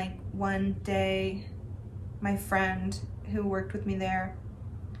then like one day, my friend who worked with me there,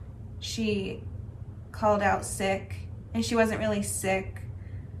 she called out sick, and she wasn't really sick,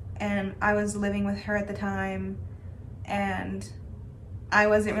 and I was living with her at the time, and I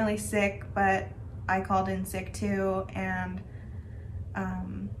wasn't really sick, but I called in sick too. And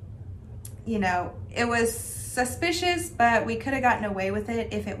you know, it was suspicious, but we could have gotten away with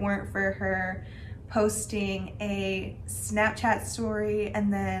it if it weren't for her posting a Snapchat story,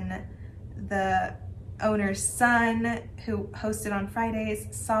 and then the owner's son, who hosted on Fridays,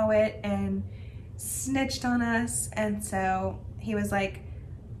 saw it and snitched on us. And so he was like,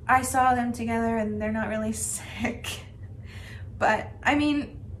 I saw them together and they're not really sick. But I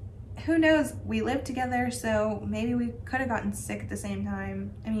mean, who knows? We lived together, so maybe we could have gotten sick at the same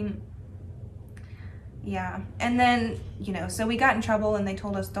time. I mean, yeah. And then, you know, so we got in trouble, and they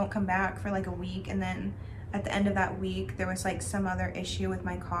told us don't come back for like a week. And then at the end of that week, there was like some other issue with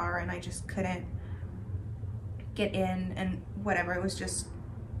my car, and I just couldn't get in, and whatever. It was just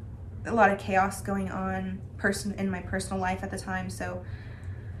a lot of chaos going on in my personal life at the time. So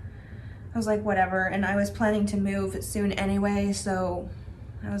I was like, whatever. And I was planning to move soon anyway, so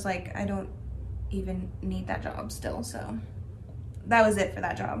I was like, I don't even need that job still. So that was it for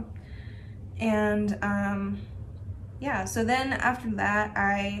that job. And yeah, so then after that,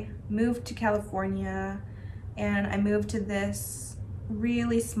 I moved to California, and I moved to this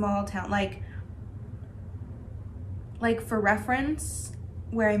really small town. Like for reference,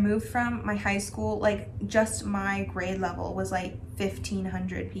 where I moved from, my high school, like just my grade level was like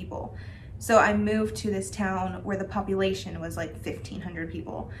 1,500 people. So I moved to this town where the population was like 1,500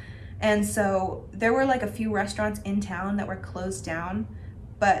 people. And so there were like a few restaurants in town that were closed down,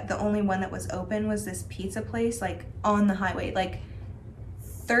 but the only one that was open was this pizza place, like on the highway, like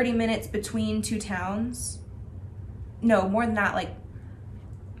 30 minutes between two towns. No, more than that, like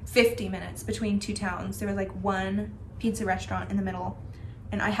 50 minutes between two towns. There was like one pizza restaurant in the middle.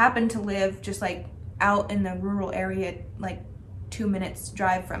 And I happened to live just like out in the rural area, like 2 minutes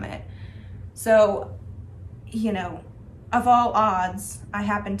drive from it. So, you know, of all odds, I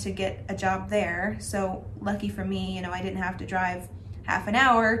happened to get a job there. So lucky for me, you know, I didn't have to drive half an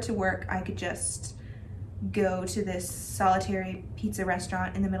hour to work. I could just go to this solitary pizza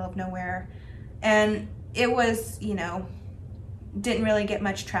restaurant in the middle of nowhere. And it was, you know, didn't really get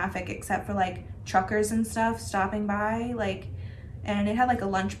much traffic except for like truckers and stuff stopping by, like, and it had like a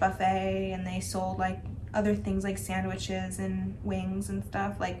lunch buffet, and they sold like other things like sandwiches and wings and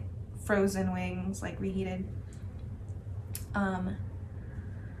stuff, like frozen wings, like reheated.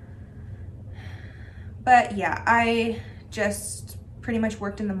 But yeah, I just pretty much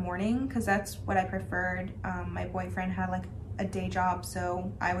worked in the morning because that's what I preferred. My boyfriend had like a day job,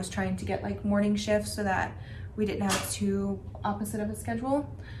 so I was trying to get like morning shifts so that we didn't have too opposite of a schedule.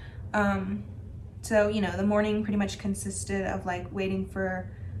 So, you know, the morning pretty much consisted of like waiting for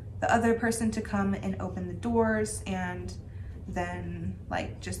the other person to come and open the doors, and then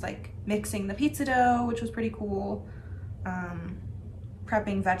like just like mixing the pizza dough, which was pretty cool.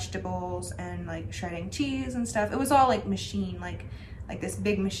 Prepping vegetables and like shredding cheese and stuff. It was all like machine, like this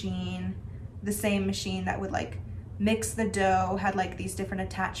big machine, the same machine that would like mix the dough, had like these different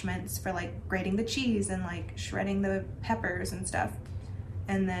attachments for like grating the cheese and like shredding the peppers and stuff.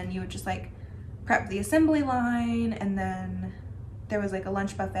 And then you would just like prep the assembly line, and then there was like a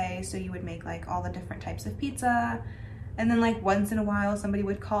lunch buffet, so you would make like all the different types of pizza, and then like once in a while somebody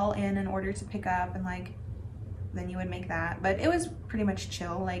would call in an order to pick up, and like then you would make that. But it was pretty much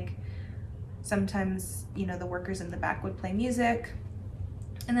chill. Like sometimes, you know, the workers in the back would play music,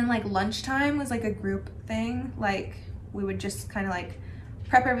 and then like lunchtime was like a group thing. Like we would just kind of like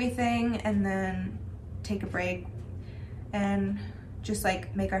prep everything and then take a break and just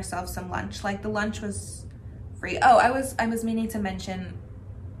like make ourselves some lunch. Like the lunch was free. Oh, I was meaning to mention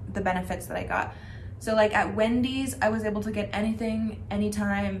the benefits that I got. So like at Wendy's, I was able to get anything,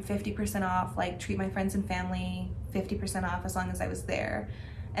 anytime, 50% off, like treat my friends and family, 50% off as long as I was there.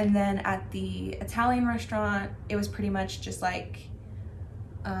 And then at the Italian restaurant, it was pretty much just like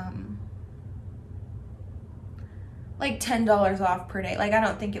 $10 off per day. Like I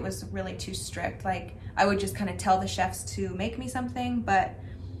don't think it was really too strict. Like I would just kind of tell the chefs to make me something, but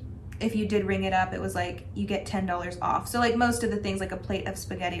if you did ring it up, it was like you get $10 off. So like most of the things, like a plate of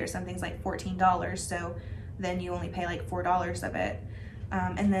spaghetti or something's like $14, so then you only pay like $4 of it.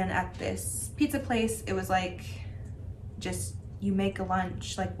 And then at this pizza place, it was like just you make a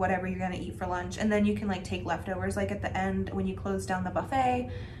lunch, like whatever you're gonna eat for lunch, and then you can like take leftovers. Like at the end when you close down the buffet,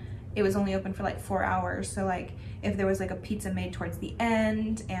 it was only open for like 4 hours, so like if there was like a pizza made towards the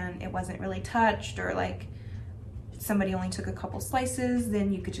end and it wasn't really touched, or like somebody only took a couple slices,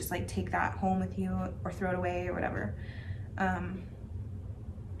 then you could just like take that home with you or throw it away or whatever.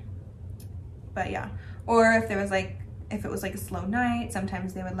 But yeah, or if it was like a slow night,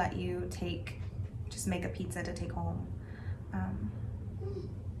 sometimes they would let you just make a pizza to take home.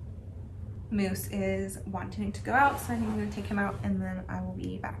 Moose is wanting to go out, so I'm gonna take him out and then I will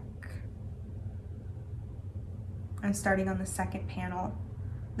be back. I'm starting on the second panel,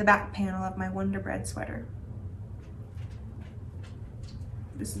 the back panel of my Wonder Bread sweater.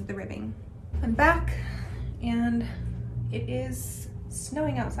 This is the ribbing. I'm back and it is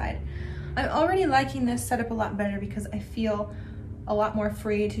snowing outside. I'm already liking this setup a lot better because I feel a lot more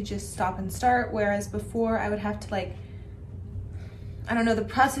free to just stop and start, whereas before I would have to like, I don't know, the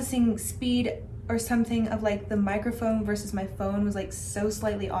processing speed or something of like the microphone versus my phone was like so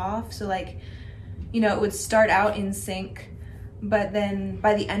slightly off. So like, you know, it would start out in sync, but then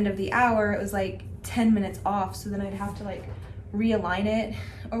by the end of the hour, it was like 10 minutes off. So then I'd have to like realign it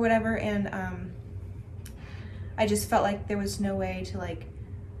or whatever. And I just felt like there was no way to like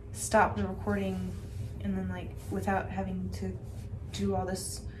stop the recording and then like without having to do all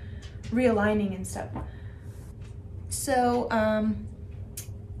this realigning and stuff. So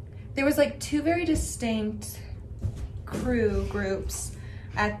there was like two very distinct crew groups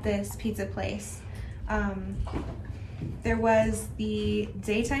at this pizza place. There was the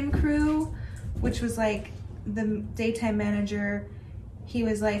daytime crew, which was like the daytime manager. He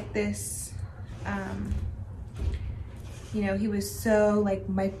was like this, you know, he was so like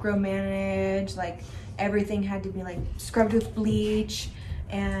micromanaged, like everything had to be like scrubbed with bleach,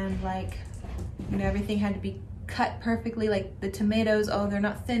 and like, you know, everything had to be cut perfectly, like the tomatoes, oh, they're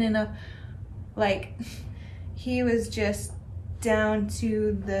not thin enough. Like he was just down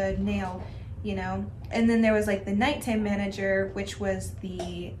to the nail, you know. And then there was like the nighttime manager, which was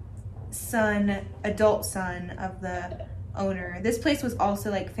the adult son of the owner. This place was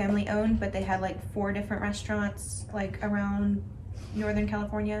also like family owned, but they had like 4 different restaurants like around Northern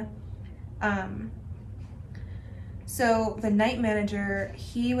California. So the night manager,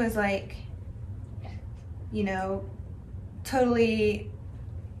 he was like, you know, totally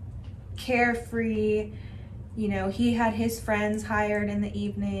carefree. You know, he had his friends hired in the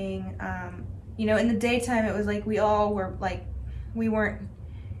evening. You know, in the daytime, it was like we all were like, we weren't,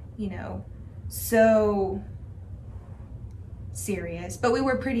 you know, so serious, but we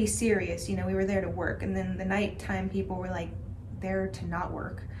were pretty serious. You know, we were there to work. And then the nighttime people were like there to not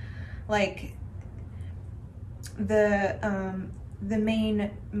work. Like the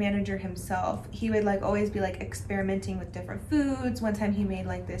main manager himself, he would like always be like experimenting with different foods. One time he made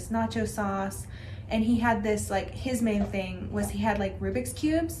like this nacho sauce, and he had this, like, his main thing was he had like Rubik's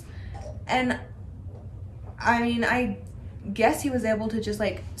cubes. And I mean, I guess he was able to just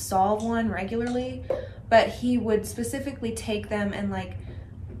like solve one regularly, but he would specifically take them and like,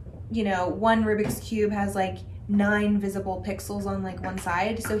 you know, one Rubik's cube has like 9 visible pixels on like one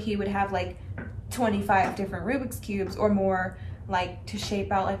side, so he would have like 25 different Rubik's cubes or more, like to shape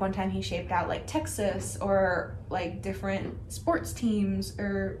out. Like one time he shaped out like Texas or like different sports teams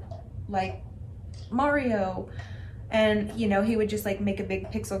or like Mario. And you know, he would just like make a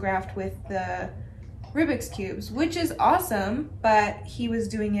big pixel graph with the Rubik's cubes, which is awesome, but he was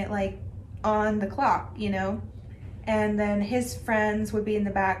doing it like on the clock, you know. And then his friends would be in the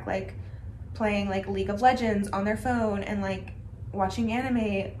back like playing like League of Legends on their phone and like watching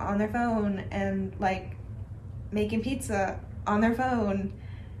anime on their phone and like making pizza on their phone.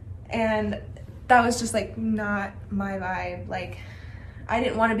 And that was just like not my vibe. Like, I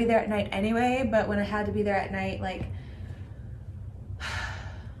didn't want to be there at night anyway, but when I had to be there at night, like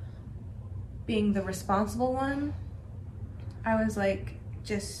being the responsible one, I was like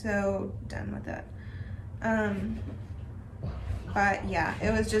just so done with it. But yeah,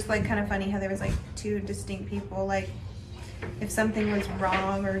 it was just like kind of funny how there was like 2 distinct people. Like if something was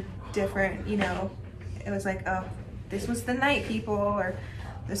wrong or different, you know, it was like, oh, this was the night people or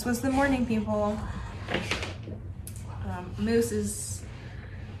this was the morning people. Moose is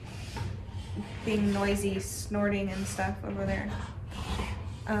being noisy, snorting and stuff over there.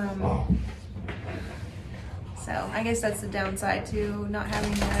 So I guess that's the downside to not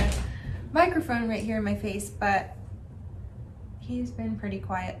having the microphone right here in my face, but he's been pretty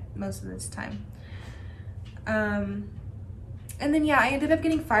quiet most of this time. And then yeah, I ended up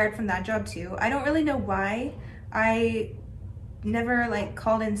getting fired from that job too. I don't really know why. I never like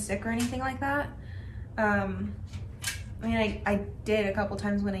called in sick or anything like that. I mean, I did a couple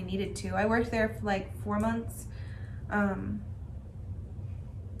times when I needed to. I worked there for like 4 months.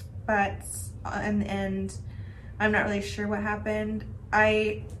 But in the end, I'm not really sure what happened.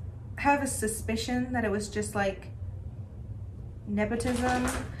 I have a suspicion that it was just like nepotism,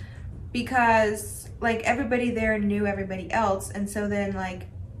 because like everybody there knew everybody else. And so then like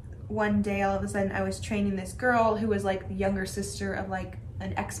one day all of a sudden I was training this girl who was like the younger sister of like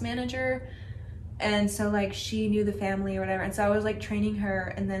an ex-manager. And so like she knew the family or whatever. And so I was like training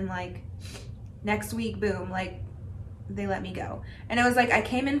her, and then like next week, boom, like they let me go. And it was like, I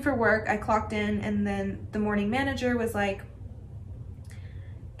came in for work, I clocked in, and then the morning manager was like,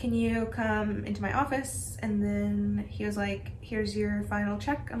 can you come into my office? And then he was like, here's your final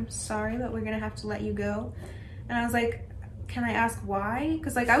check. I'm sorry, but we're gonna have to let you go. And I was like, can I ask why?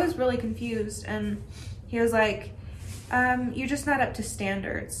 Because like I was really confused. And he was like, you're just not up to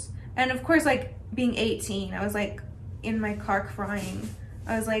standards. And of course, like being 18, I was like in my car crying.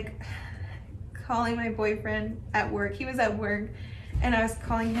 I was like calling my boyfriend at work. He was at work, and I was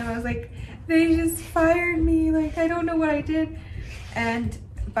calling him. I was like, they just fired me. Like, I don't know what I did.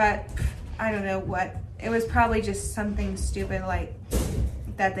 But I don't know what. It was probably just something stupid, like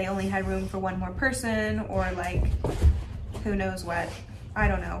that they only had room for one more person, or like who knows what. I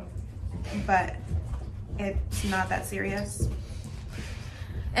don't know. But it's not that serious.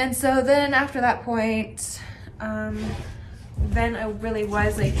 And so then after that point, then I really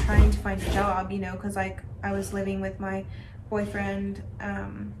was like trying to find a job, you know, because like I was living with my boyfriend.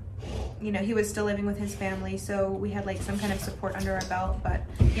 You know, he was still living with his family, so we had like some kind of support under our belt. But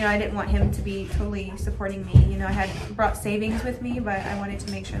you know, I didn't want him to be totally supporting me. You know, I had brought savings with me, but I wanted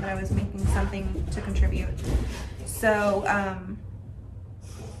to make sure that I was making something to contribute. So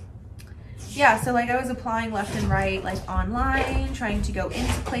yeah, so like I was applying left and right, like online, trying to go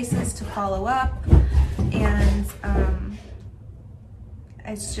into places to follow up. And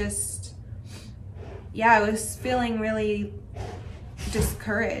it's just, yeah, I was feeling really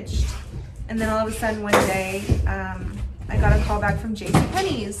discouraged. And then all of a sudden one day, I got a call back from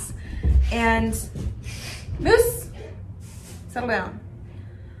JCPenney's, and Moose, settle down.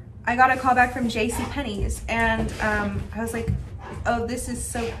 I got a call back from JCPenney's, and I was like, oh, this is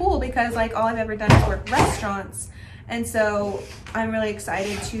so cool, because like all I've ever done is work restaurants. And so I'm really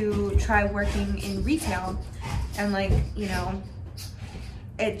excited to try working in retail, and like, you know,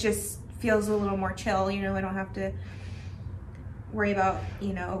 it just feels a little more chill, you know. I don't have to worry about,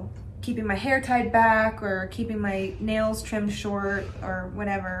 you know, keeping my hair tied back or keeping my nails trimmed short or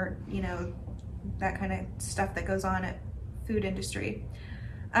whatever, you know, that kind of stuff that goes on at food industry.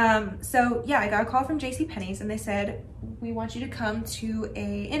 So yeah, I got a call from JCPenney's and they said, we want you to come to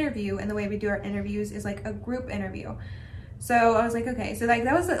a interview, and the way we do our interviews is like a group interview. So I was like, okay. So like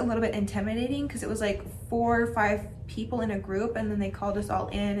that was a little bit intimidating because it was like 4 or 5 people in a group, and then they called us all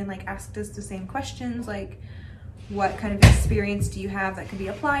in and like asked us the same questions, like what kind of experience do you have that can be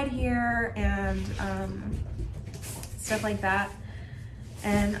applied here, and stuff like that.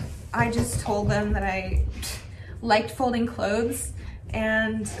 And I just told them that I liked folding clothes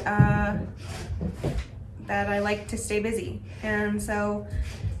and that I like to stay busy. And so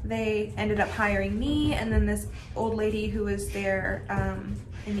they ended up hiring me, and then this old lady who was there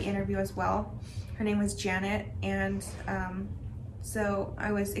in the interview as well. Her name was Janet, and so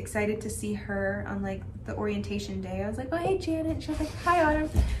I was excited to see her on like the orientation day. I was like, oh, hey Janet. And she was like, hi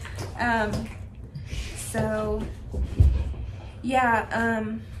Autumn. So yeah,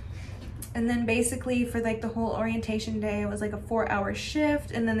 and then basically for like the whole orientation day, it was like a 4-hour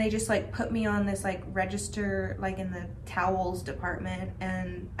shift, and then they just like put me on this like register like in the towels department,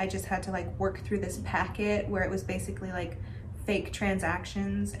 and I just had to like work through this packet where it was basically like fake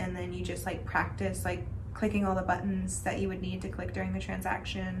transactions, and then you just like practice like clicking all the buttons that you would need to click during the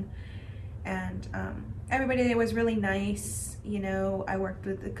transaction. And everybody there was really nice, you know. I worked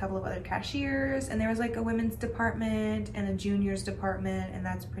with a couple of other cashiers, and there was like a women's department and a juniors department, and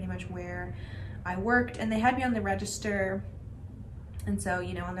that's pretty much where I worked. And they had me on the register, and so,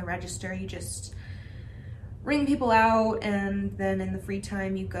 you know, on the register you just ring people out, and then in the free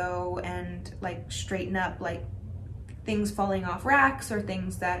time you go and like straighten up like things falling off racks or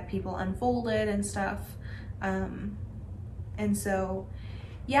things that people unfolded and stuff. And so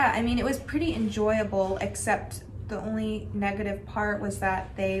yeah, I mean, it was pretty enjoyable, except the only negative part was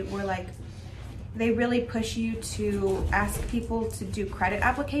that they were like, they really push you to ask people to do credit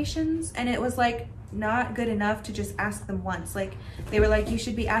applications, and it was like not good enough to just ask them once. Like they were like, you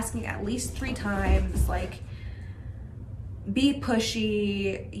should be asking at least 3 times, like be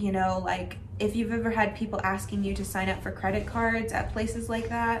pushy, you know. Like if you've ever had people asking you to sign up for credit cards at places like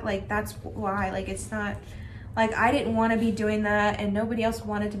that, like that's why. Like it's not like I didn't want to be doing that, and nobody else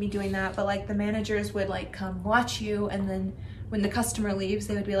wanted to be doing that, but like the managers would like come watch you, and then when the customer leaves,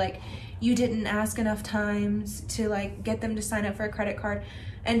 they would be like, you didn't ask enough times to like get them to sign up for a credit card.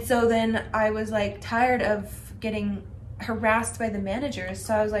 And so then I was like tired of getting harassed by the managers,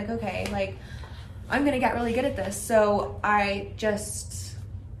 so I was like, okay, like I'm gonna get really good at this. So I just,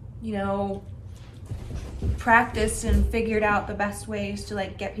 you know, practiced and figured out the best ways to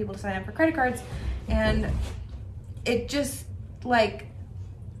like get people to sign up for credit cards. And it just like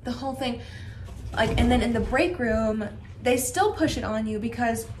the whole thing, like, and then in the break room they still push it on you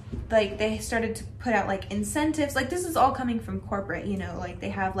because like they started to put out like incentives. Like this is all coming from corporate, you know, like they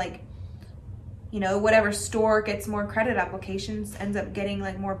have like, you know, whatever store gets more credit applications ends up getting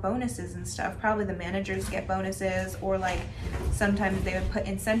like more bonuses and stuff. Probably the managers get bonuses, or like sometimes they would put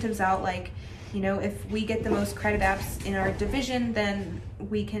incentives out, like, you know, if we get the most credit apps in our division, then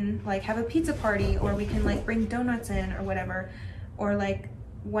we can like have a pizza party, or we can like bring donuts in or whatever. Or like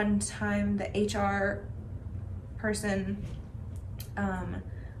one time the HR person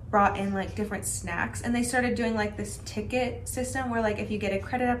brought in like different snacks, and they started doing like this ticket system where like if you get a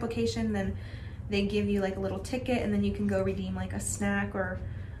credit application, then they give you like a little ticket, and then you can go redeem like a snack or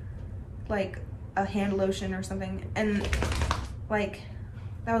like a hand lotion or something. And like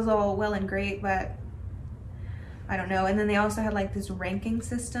that was all well and great, but I don't know. And then they also had like this ranking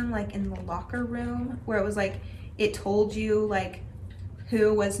system like in the locker room where it was like it told you like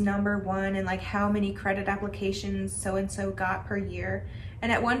who was number 1 and like how many credit applications so and so got per year.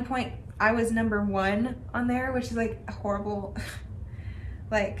 And at one point I was number 1 on there, which is like a horrible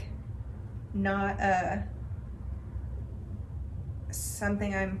like not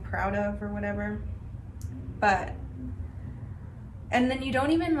something I'm proud of or whatever. But and then you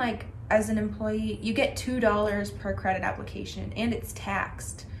don't even like, as an employee, you get $2 per credit application, and it's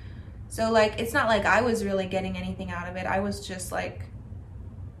taxed. So like it's not like I was really getting anything out of it. I was just like,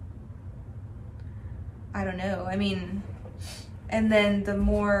 I don't know. I mean, and then the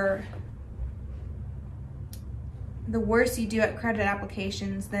worse you do at credit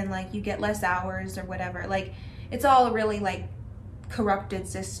applications, then like you get less hours or whatever. Like it's all a really like corrupted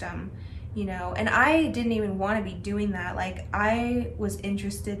system. you know, and I didn't even want to be doing that. Like, I was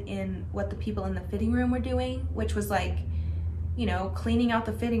interested in what the people in the fitting room were doing, which was like, you know, cleaning out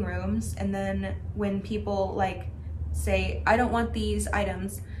the fitting rooms. And then when people like say, I don't want these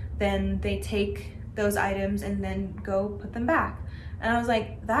items, then they take those items and then go put them back. And I was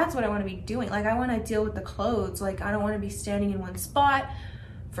like, that's what I want to be doing. Like, I want to deal with the clothes. Like, I don't want to be standing in one spot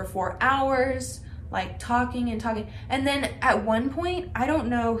for 4 hours, like talking and talking. And then at one point, I don't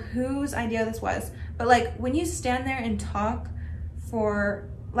know whose idea this was, but like when you stand there and talk for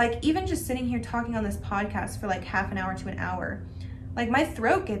like, even just sitting here talking on this podcast for like half an hour to an hour, like my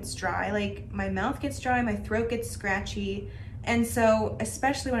throat gets dry, like my mouth gets dry, my throat gets scratchy. And so,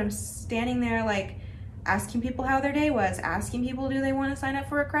 especially when I'm standing there, like asking people how their day was, asking people, do they want to sign up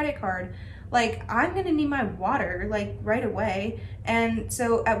for a credit card? Like, I'm gonna need my water like right away. And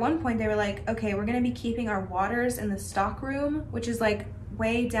so at one point they were like, okay, we're gonna be keeping our waters in the stock room, which is like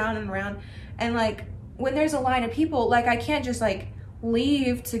way down and around. And like, when there's a line of people, like I can't just like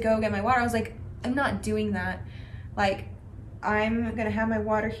leave to go get my water. I was like, I'm not doing that. Like, I'm gonna have my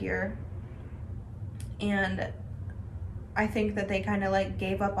water here. And I think that they kind of like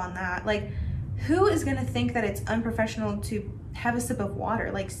gave up on that. Like, who is gonna think that it's unprofessional to have a sip of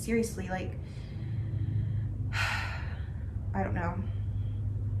water? Like, seriously, like, I don't know.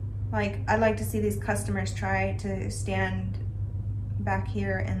 Like, I'd like to see these customers try to stand back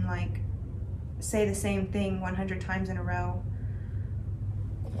here and like say the same thing 100 times in a row.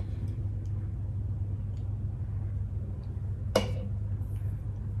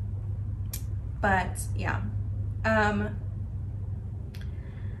 But yeah.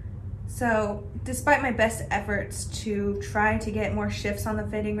 So despite my best efforts to try to get more shifts on the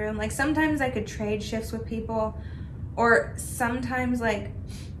fitting room, like sometimes I could trade shifts with people, or sometimes like,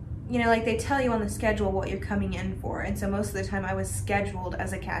 you know, like they tell you on the schedule what you're coming in for. And so most of the time I was scheduled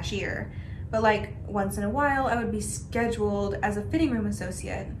as a cashier, but like once in a while I would be scheduled as a fitting room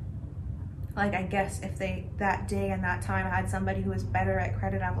associate. Like, I guess if they that day and that time had somebody who was better at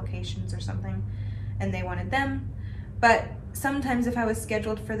credit applications or something and they wanted them. But sometimes if I was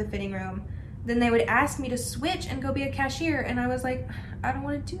scheduled for the fitting room, then they would ask me to switch and go be a cashier. And I was like, I don't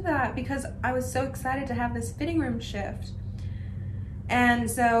want to do that because I was so excited to have this fitting room shift. And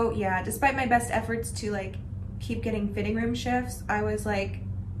so, yeah, despite my best efforts to like keep getting fitting room shifts, I was like,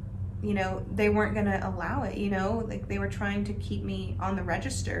 you know, they weren't going to allow it, you know, like they were trying to keep me on the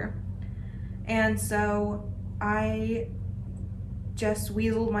register. And so I just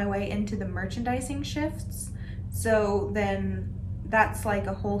weaseled my way into the merchandising shifts. So then that's like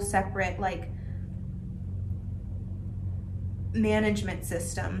a whole separate like management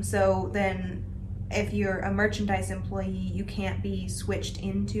system. So then if you're a merchandise employee, you can't be switched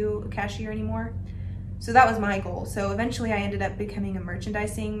into a cashier anymore. So that was my goal. So eventually I ended up becoming a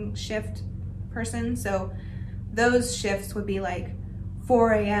merchandising shift person. So those shifts would be like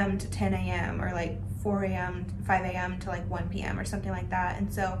 4 a.m. to 10 a.m. or like 4 a.m. to 5 a.m. to like 1 p.m. or something like that.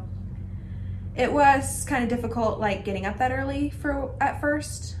 And so it was kind of difficult like getting up that early at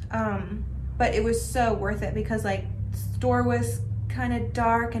first, but it was so worth it because like the store was kind of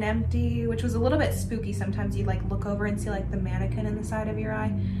dark and empty, which was a little bit spooky. Sometimes you like look over and see like the mannequin in the side of your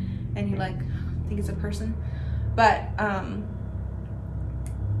eye and you like think it's a person. But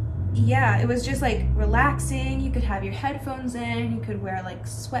yeah, it was just like relaxing. You could have your headphones in, you could wear like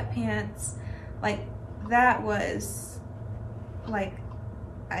sweatpants. Like, that was like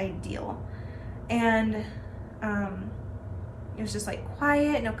ideal. And it was just like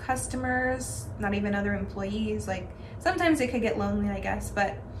quiet, no customers, not even other employees. Like, sometimes it could get lonely, I guess,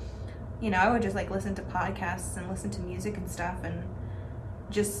 but you know, I would just like listen to podcasts and listen to music and stuff and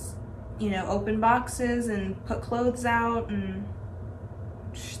just, you know, open boxes and put clothes out, and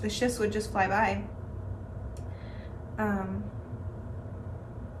the shifts would just fly by.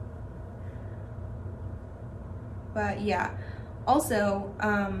 But yeah, also,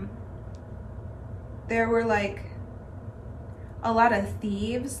 there were like a lot of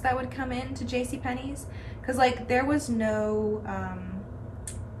thieves that would come into JCPenney's because like there was no,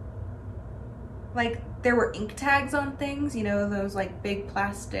 like there were ink tags on things, you know, those like big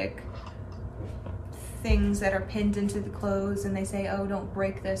plastic things that are pinned into the clothes, and they say, oh, don't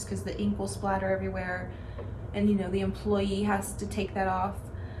break this because the ink will splatter everywhere, and you know, the employee has to take that off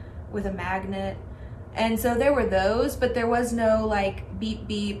with a magnet. And so there were those, but there was no like beep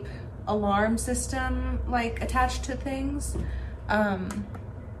beep alarm system like attached to things.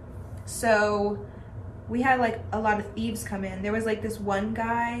 So we had like a lot of thieves come in. There was like this one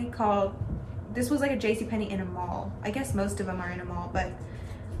guy this was like a JCPenney in a mall. I guess most of them are in a mall, but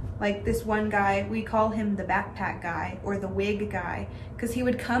Like this one guy, we call him the backpack guy or the wig guy, because he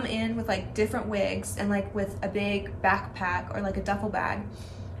would come in with like different wigs and like with a big backpack or like a duffel bag,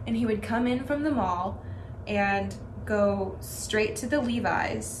 and he would come in from the mall and go straight to the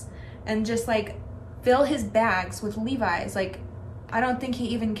Levi's and just like fill his bags with Levi's. Like, I don't think he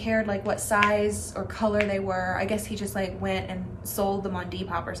even cared like what size or color they were. I guess he just like went and sold them on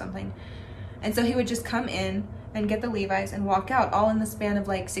Depop or something. And so he would just come in and get the Levi's and walk out, all in the span of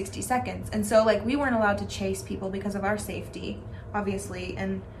like 60 seconds. And so like we weren't allowed to chase people because of our safety, obviously.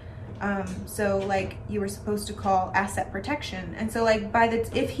 And so like you were supposed to call asset protection. And so like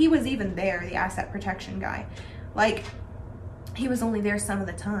if he was even there, the asset protection guy, like he was only there some of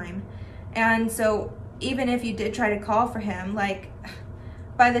the time. And so even if you did try to call for him, like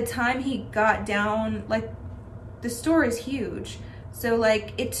by the time he got down, like the store is huge. So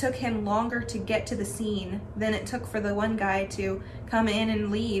like it took him longer to get to the scene than it took for the one guy to come in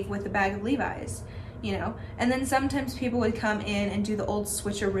and leave with a bag of Levi's, you know? And then sometimes people would come in and do the old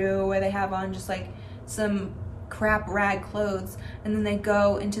switcheroo where they have on just like some crap rag clothes, and then they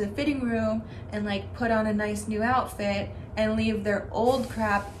go into the fitting room and like put on a nice new outfit and leave their old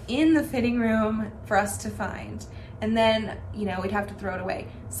crap in the fitting room for us to find. And then, you know, we'd have to throw it away.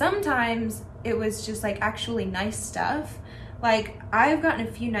 Sometimes it was just like actually nice stuff. Like I've gotten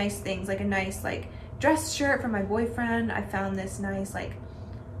a few nice things, like a nice like dress shirt from my boyfriend. I found this nice, like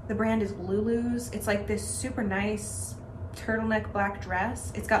the brand is Lulu's. It's like this super nice turtleneck black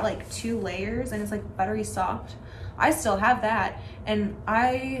dress. It's got like 2 layers and it's like buttery soft. I still have that. And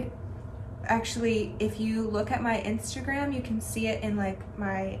I actually, if you look at my Instagram, you can see it in like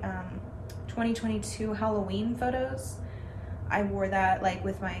my 2022 Halloween photos. I wore that like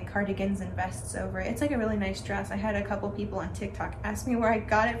with my cardigans and vests over it. It's like a really nice dress. I had a couple people on TikTok ask me where I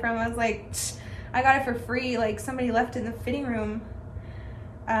got it from. I was like, I got it for free. Like somebody left it in the fitting room.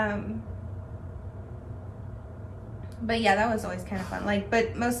 But yeah, that was always kind of fun. Like,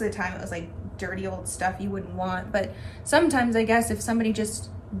 but most of the time it was like dirty old stuff you wouldn't want. But sometimes I guess if somebody just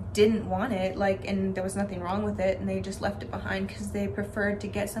didn't want it, like, and there was nothing wrong with it and they just left it behind because they preferred to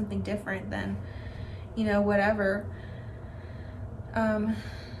get something different, then, you know, whatever.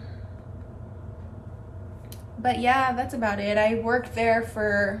 But yeah, that's about it. I worked there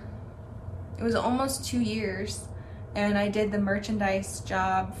for, it was almost 2 years, and I did the merchandise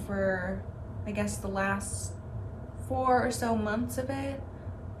job for, I guess, the last 4 or so months of it,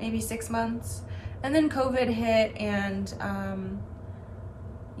 maybe 6 months. And then COVID hit, and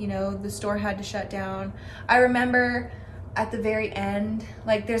you know, the store had to shut down. I remember at the very end,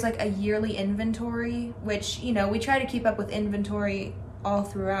 like there's like a yearly inventory, which, you know, we try to keep up with inventory all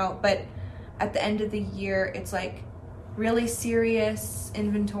throughout, but at the end of the year, it's like really serious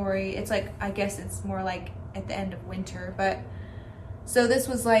inventory. It's like, I guess it's more like at the end of winter, but so this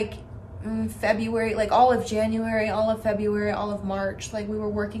was like February, like all of January, all of February, all of March, like we were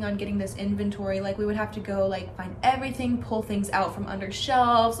working on getting this inventory. Like we would have to go like find everything, pull things out from under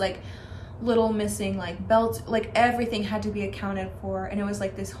shelves, like little missing like belts, like everything had to be accounted for. And it was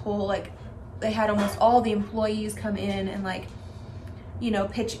like this whole, like they had almost all the employees come in and like, you know,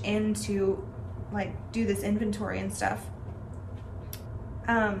 pitch in to like do this inventory and stuff.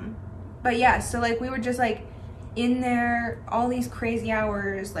 But yeah, so like we were just like in there all these crazy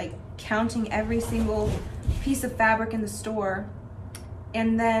hours, like counting every single piece of fabric in the store.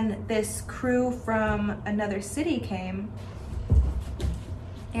 And then this crew from another city came,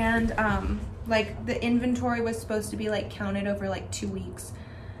 and like the inventory was supposed to be like counted over like 2 weeks.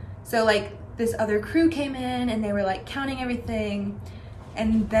 So like this other crew came in and they were like counting everything,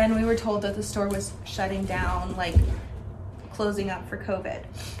 and then we were told that the store was shutting down, like closing up for COVID.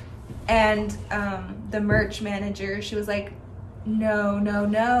 And the merch manager, she was like,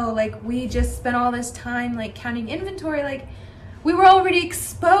 no, like we just spent all this time like counting inventory, like we were already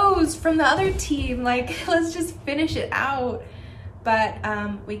exposed from the other team, like let's just finish it out. But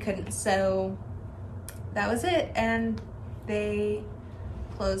we couldn't, so that was it, and they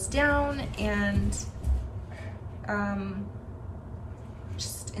closed down. And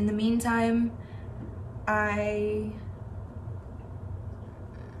just in the meantime, I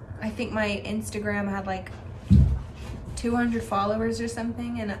think my Instagram had like 200 followers or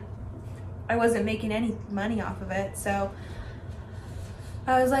something, and I wasn't making any money off of it. So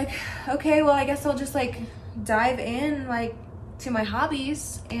I was like, okay, well, I guess I'll just like dive in like to my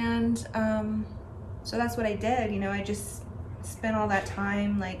hobbies. And so that's what I did. You know, I just spent all that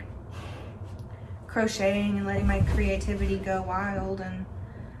time like crocheting and letting my creativity go wild, and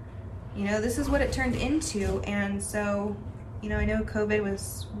you know, this is what it turned into. And so, you know, I know COVID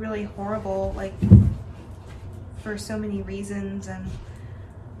was really horrible, like for so many reasons and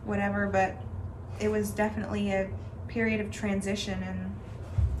whatever, but it was definitely a period of transition in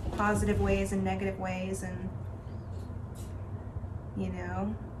positive ways and negative ways. And you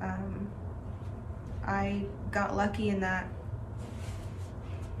know, I got lucky in that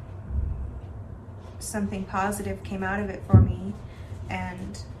something positive came out of it for me.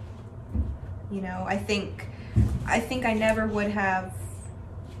 And you know, I think I never would have,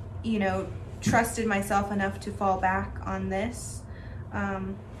 you know, trusted myself enough to fall back on this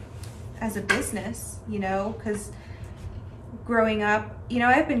as a business, you know, because growing up, you know,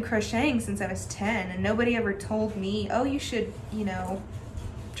 I've been crocheting since I was 10, and nobody ever told me, oh, you should, you know,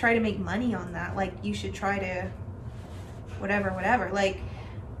 try to make money on that. Like, you should try to whatever. Like,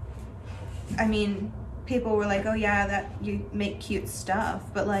 I mean, people were like, oh yeah, that you make cute stuff,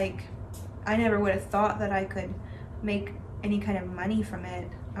 but like, I never would have thought that I could make any kind of money from it.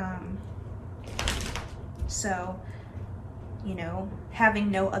 So, you know, having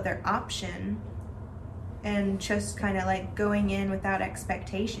no other option and just kind of like going in without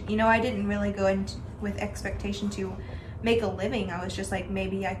expectation. You know, I didn't really go in with expectation to make a living. I was just like,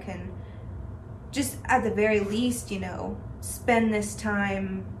 maybe I can just at the very least, you know, spend this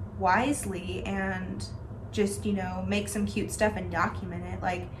time wisely and just, you know, make some cute stuff and document it.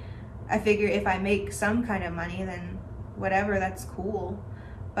 Like, I figure if I make some kind of money, then whatever, that's cool.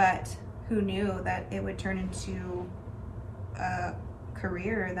 But who knew that it would turn into a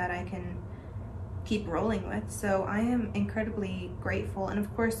career that I can keep rolling with. So I am incredibly grateful, and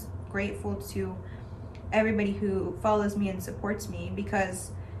of course grateful to everybody who follows me and supports me,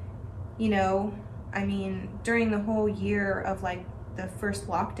 because, you know, I mean, during the whole year of like the first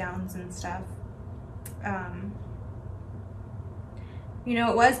lockdowns and stuff, you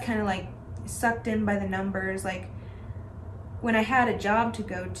know, it was kind of like sucked in by the numbers. Like, when I had a job to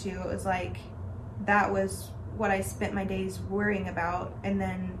go to, it was like, that was what I spent my days worrying about. And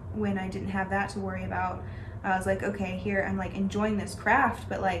then when I didn't have that to worry about, I was like, okay, here I'm like enjoying this craft,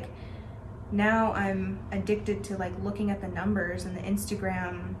 but like now I'm addicted to like looking at the numbers and the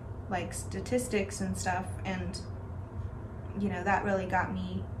Instagram like statistics and stuff. And you know, that really got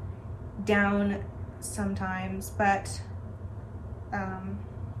me down sometimes. But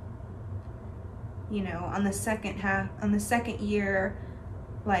you know, on the second year,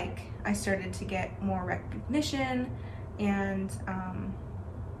 like, I started to get more recognition, and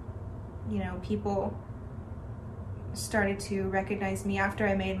you know, people started to recognize me after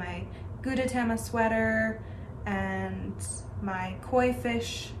I made my Gudetama sweater and my koi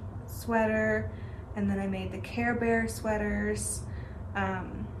fish sweater, and then I made the Care Bear sweaters.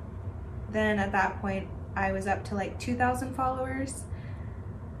 Then at that point I was up to like 2,000 followers,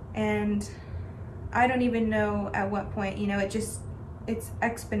 and I don't even know at what point, you know, it's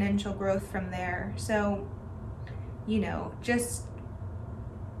exponential growth from there. So, you know, just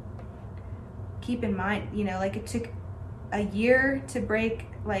keep in mind, you know, like, it took a year to break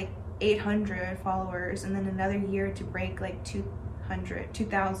like 800 followers, and then another year to break like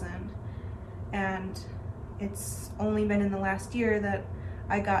 2,000. And it's only been in the last year that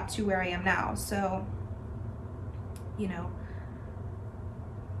I got to where I am now. So, you know,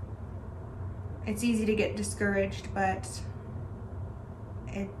 it's easy to get discouraged, but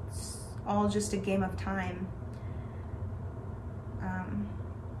it's all just a game of time.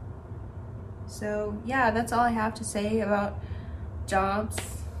 So yeah, that's all I have to say about jobs.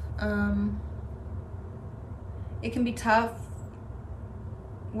 It can be tough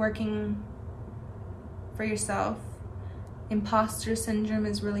working for yourself. Imposter syndrome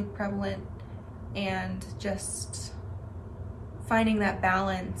is really prevalent, and just finding that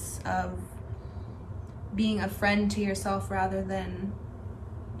balance of being a friend to yourself rather than,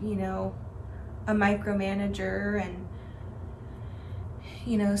 you know, a micromanager, and,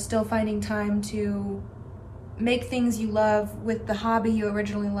 you know, still finding time to make things you love with the hobby you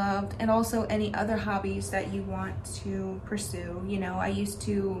originally loved, and also any other hobbies that you want to pursue. You know, I used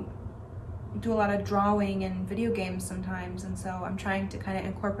to do a lot of drawing and video games sometimes, and so I'm trying to kind of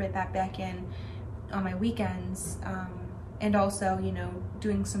incorporate that back in on my weekends. And also, you know,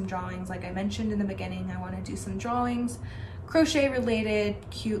 doing some drawings. Like I mentioned in the beginning, I want to do some drawings, crochet related,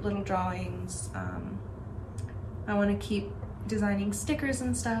 cute little drawings. I want to keep designing stickers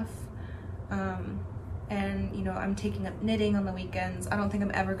and stuff. And, you know, I'm taking up knitting on the weekends. I don't think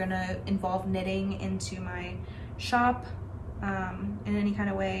I'm ever gonna involve knitting into my shop in any kind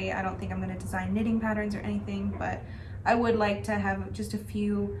of way. I don't think I'm gonna design knitting patterns or anything, but I would like to have just a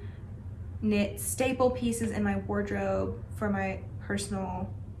few knit staple pieces in my wardrobe for my personal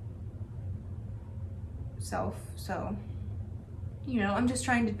self. So, you know, I'm just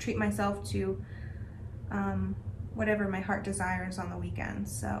trying to treat myself to whatever my heart desires on the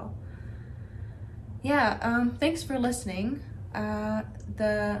weekends. So yeah, thanks for listening.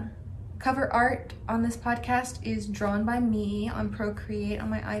 The cover art on this podcast is drawn by me on Procreate on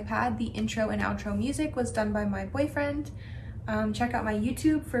my iPad. The intro and outro music was done by my boyfriend. Check out my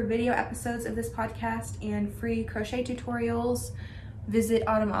YouTube for video episodes of this podcast and free crochet tutorials. Visit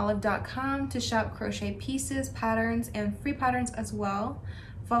autumnolive.com to shop crochet pieces, patterns, and free patterns as well.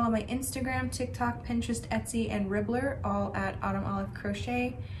 Follow my Instagram, TikTok, Pinterest, Etsy, and Ribbler, all at Autumn Olive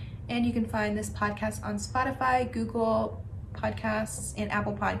Crochet. And you can find this podcast on Spotify, Google Podcasts, and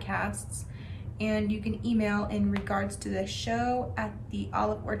Apple Podcasts. And you can email in regards to the show at the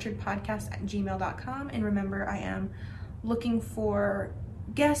oliveorchardpodcast@gmail.com. And remember, I am looking for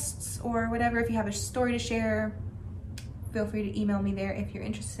guests or whatever. If you have a story to share, feel free to email me there if you're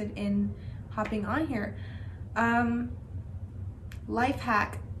interested in hopping on here. Life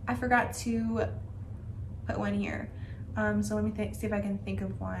hack, I forgot to put one here. So let me see if I can think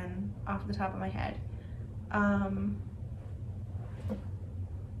of one off the top of my head.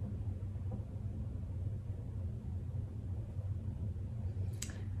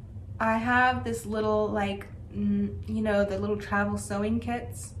 I have this little, like, you know, the little travel sewing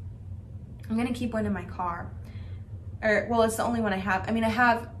kits. I'm gonna keep one in my car. Or, well, it's the only one I have. I mean, I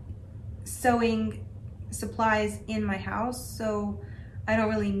have sewing supplies in my house, so I don't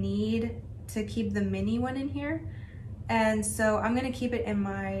really need to keep the mini one in here. And so I'm gonna keep it in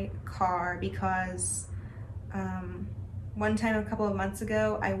my car because one time a couple of months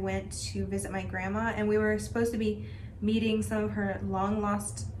ago, I went to visit my grandma, and we were supposed to be meeting some of her long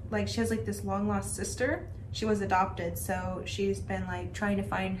lost, like, she has like this long lost sister. She was adopted, so she's been like trying to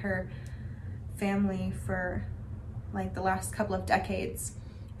find her family for like the last couple of decades.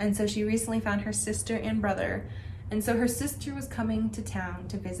 And so she recently found her sister and brother. And so her sister was coming to town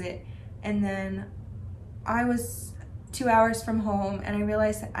to visit. And then I was 2 hours from home, and I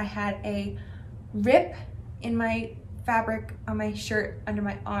realized that I had a rip in my fabric on my shirt under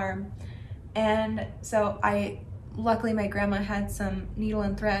my arm. And so luckily my grandma had some needle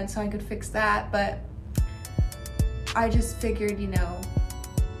and thread so I could fix that. But I just figured, you know,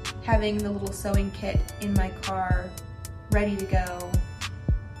 having the little sewing kit in my car ready to go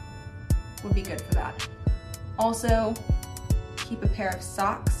would be good for that. Also, keep a pair of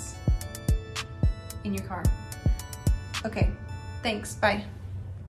socks in your car. Okay, thanks, bye.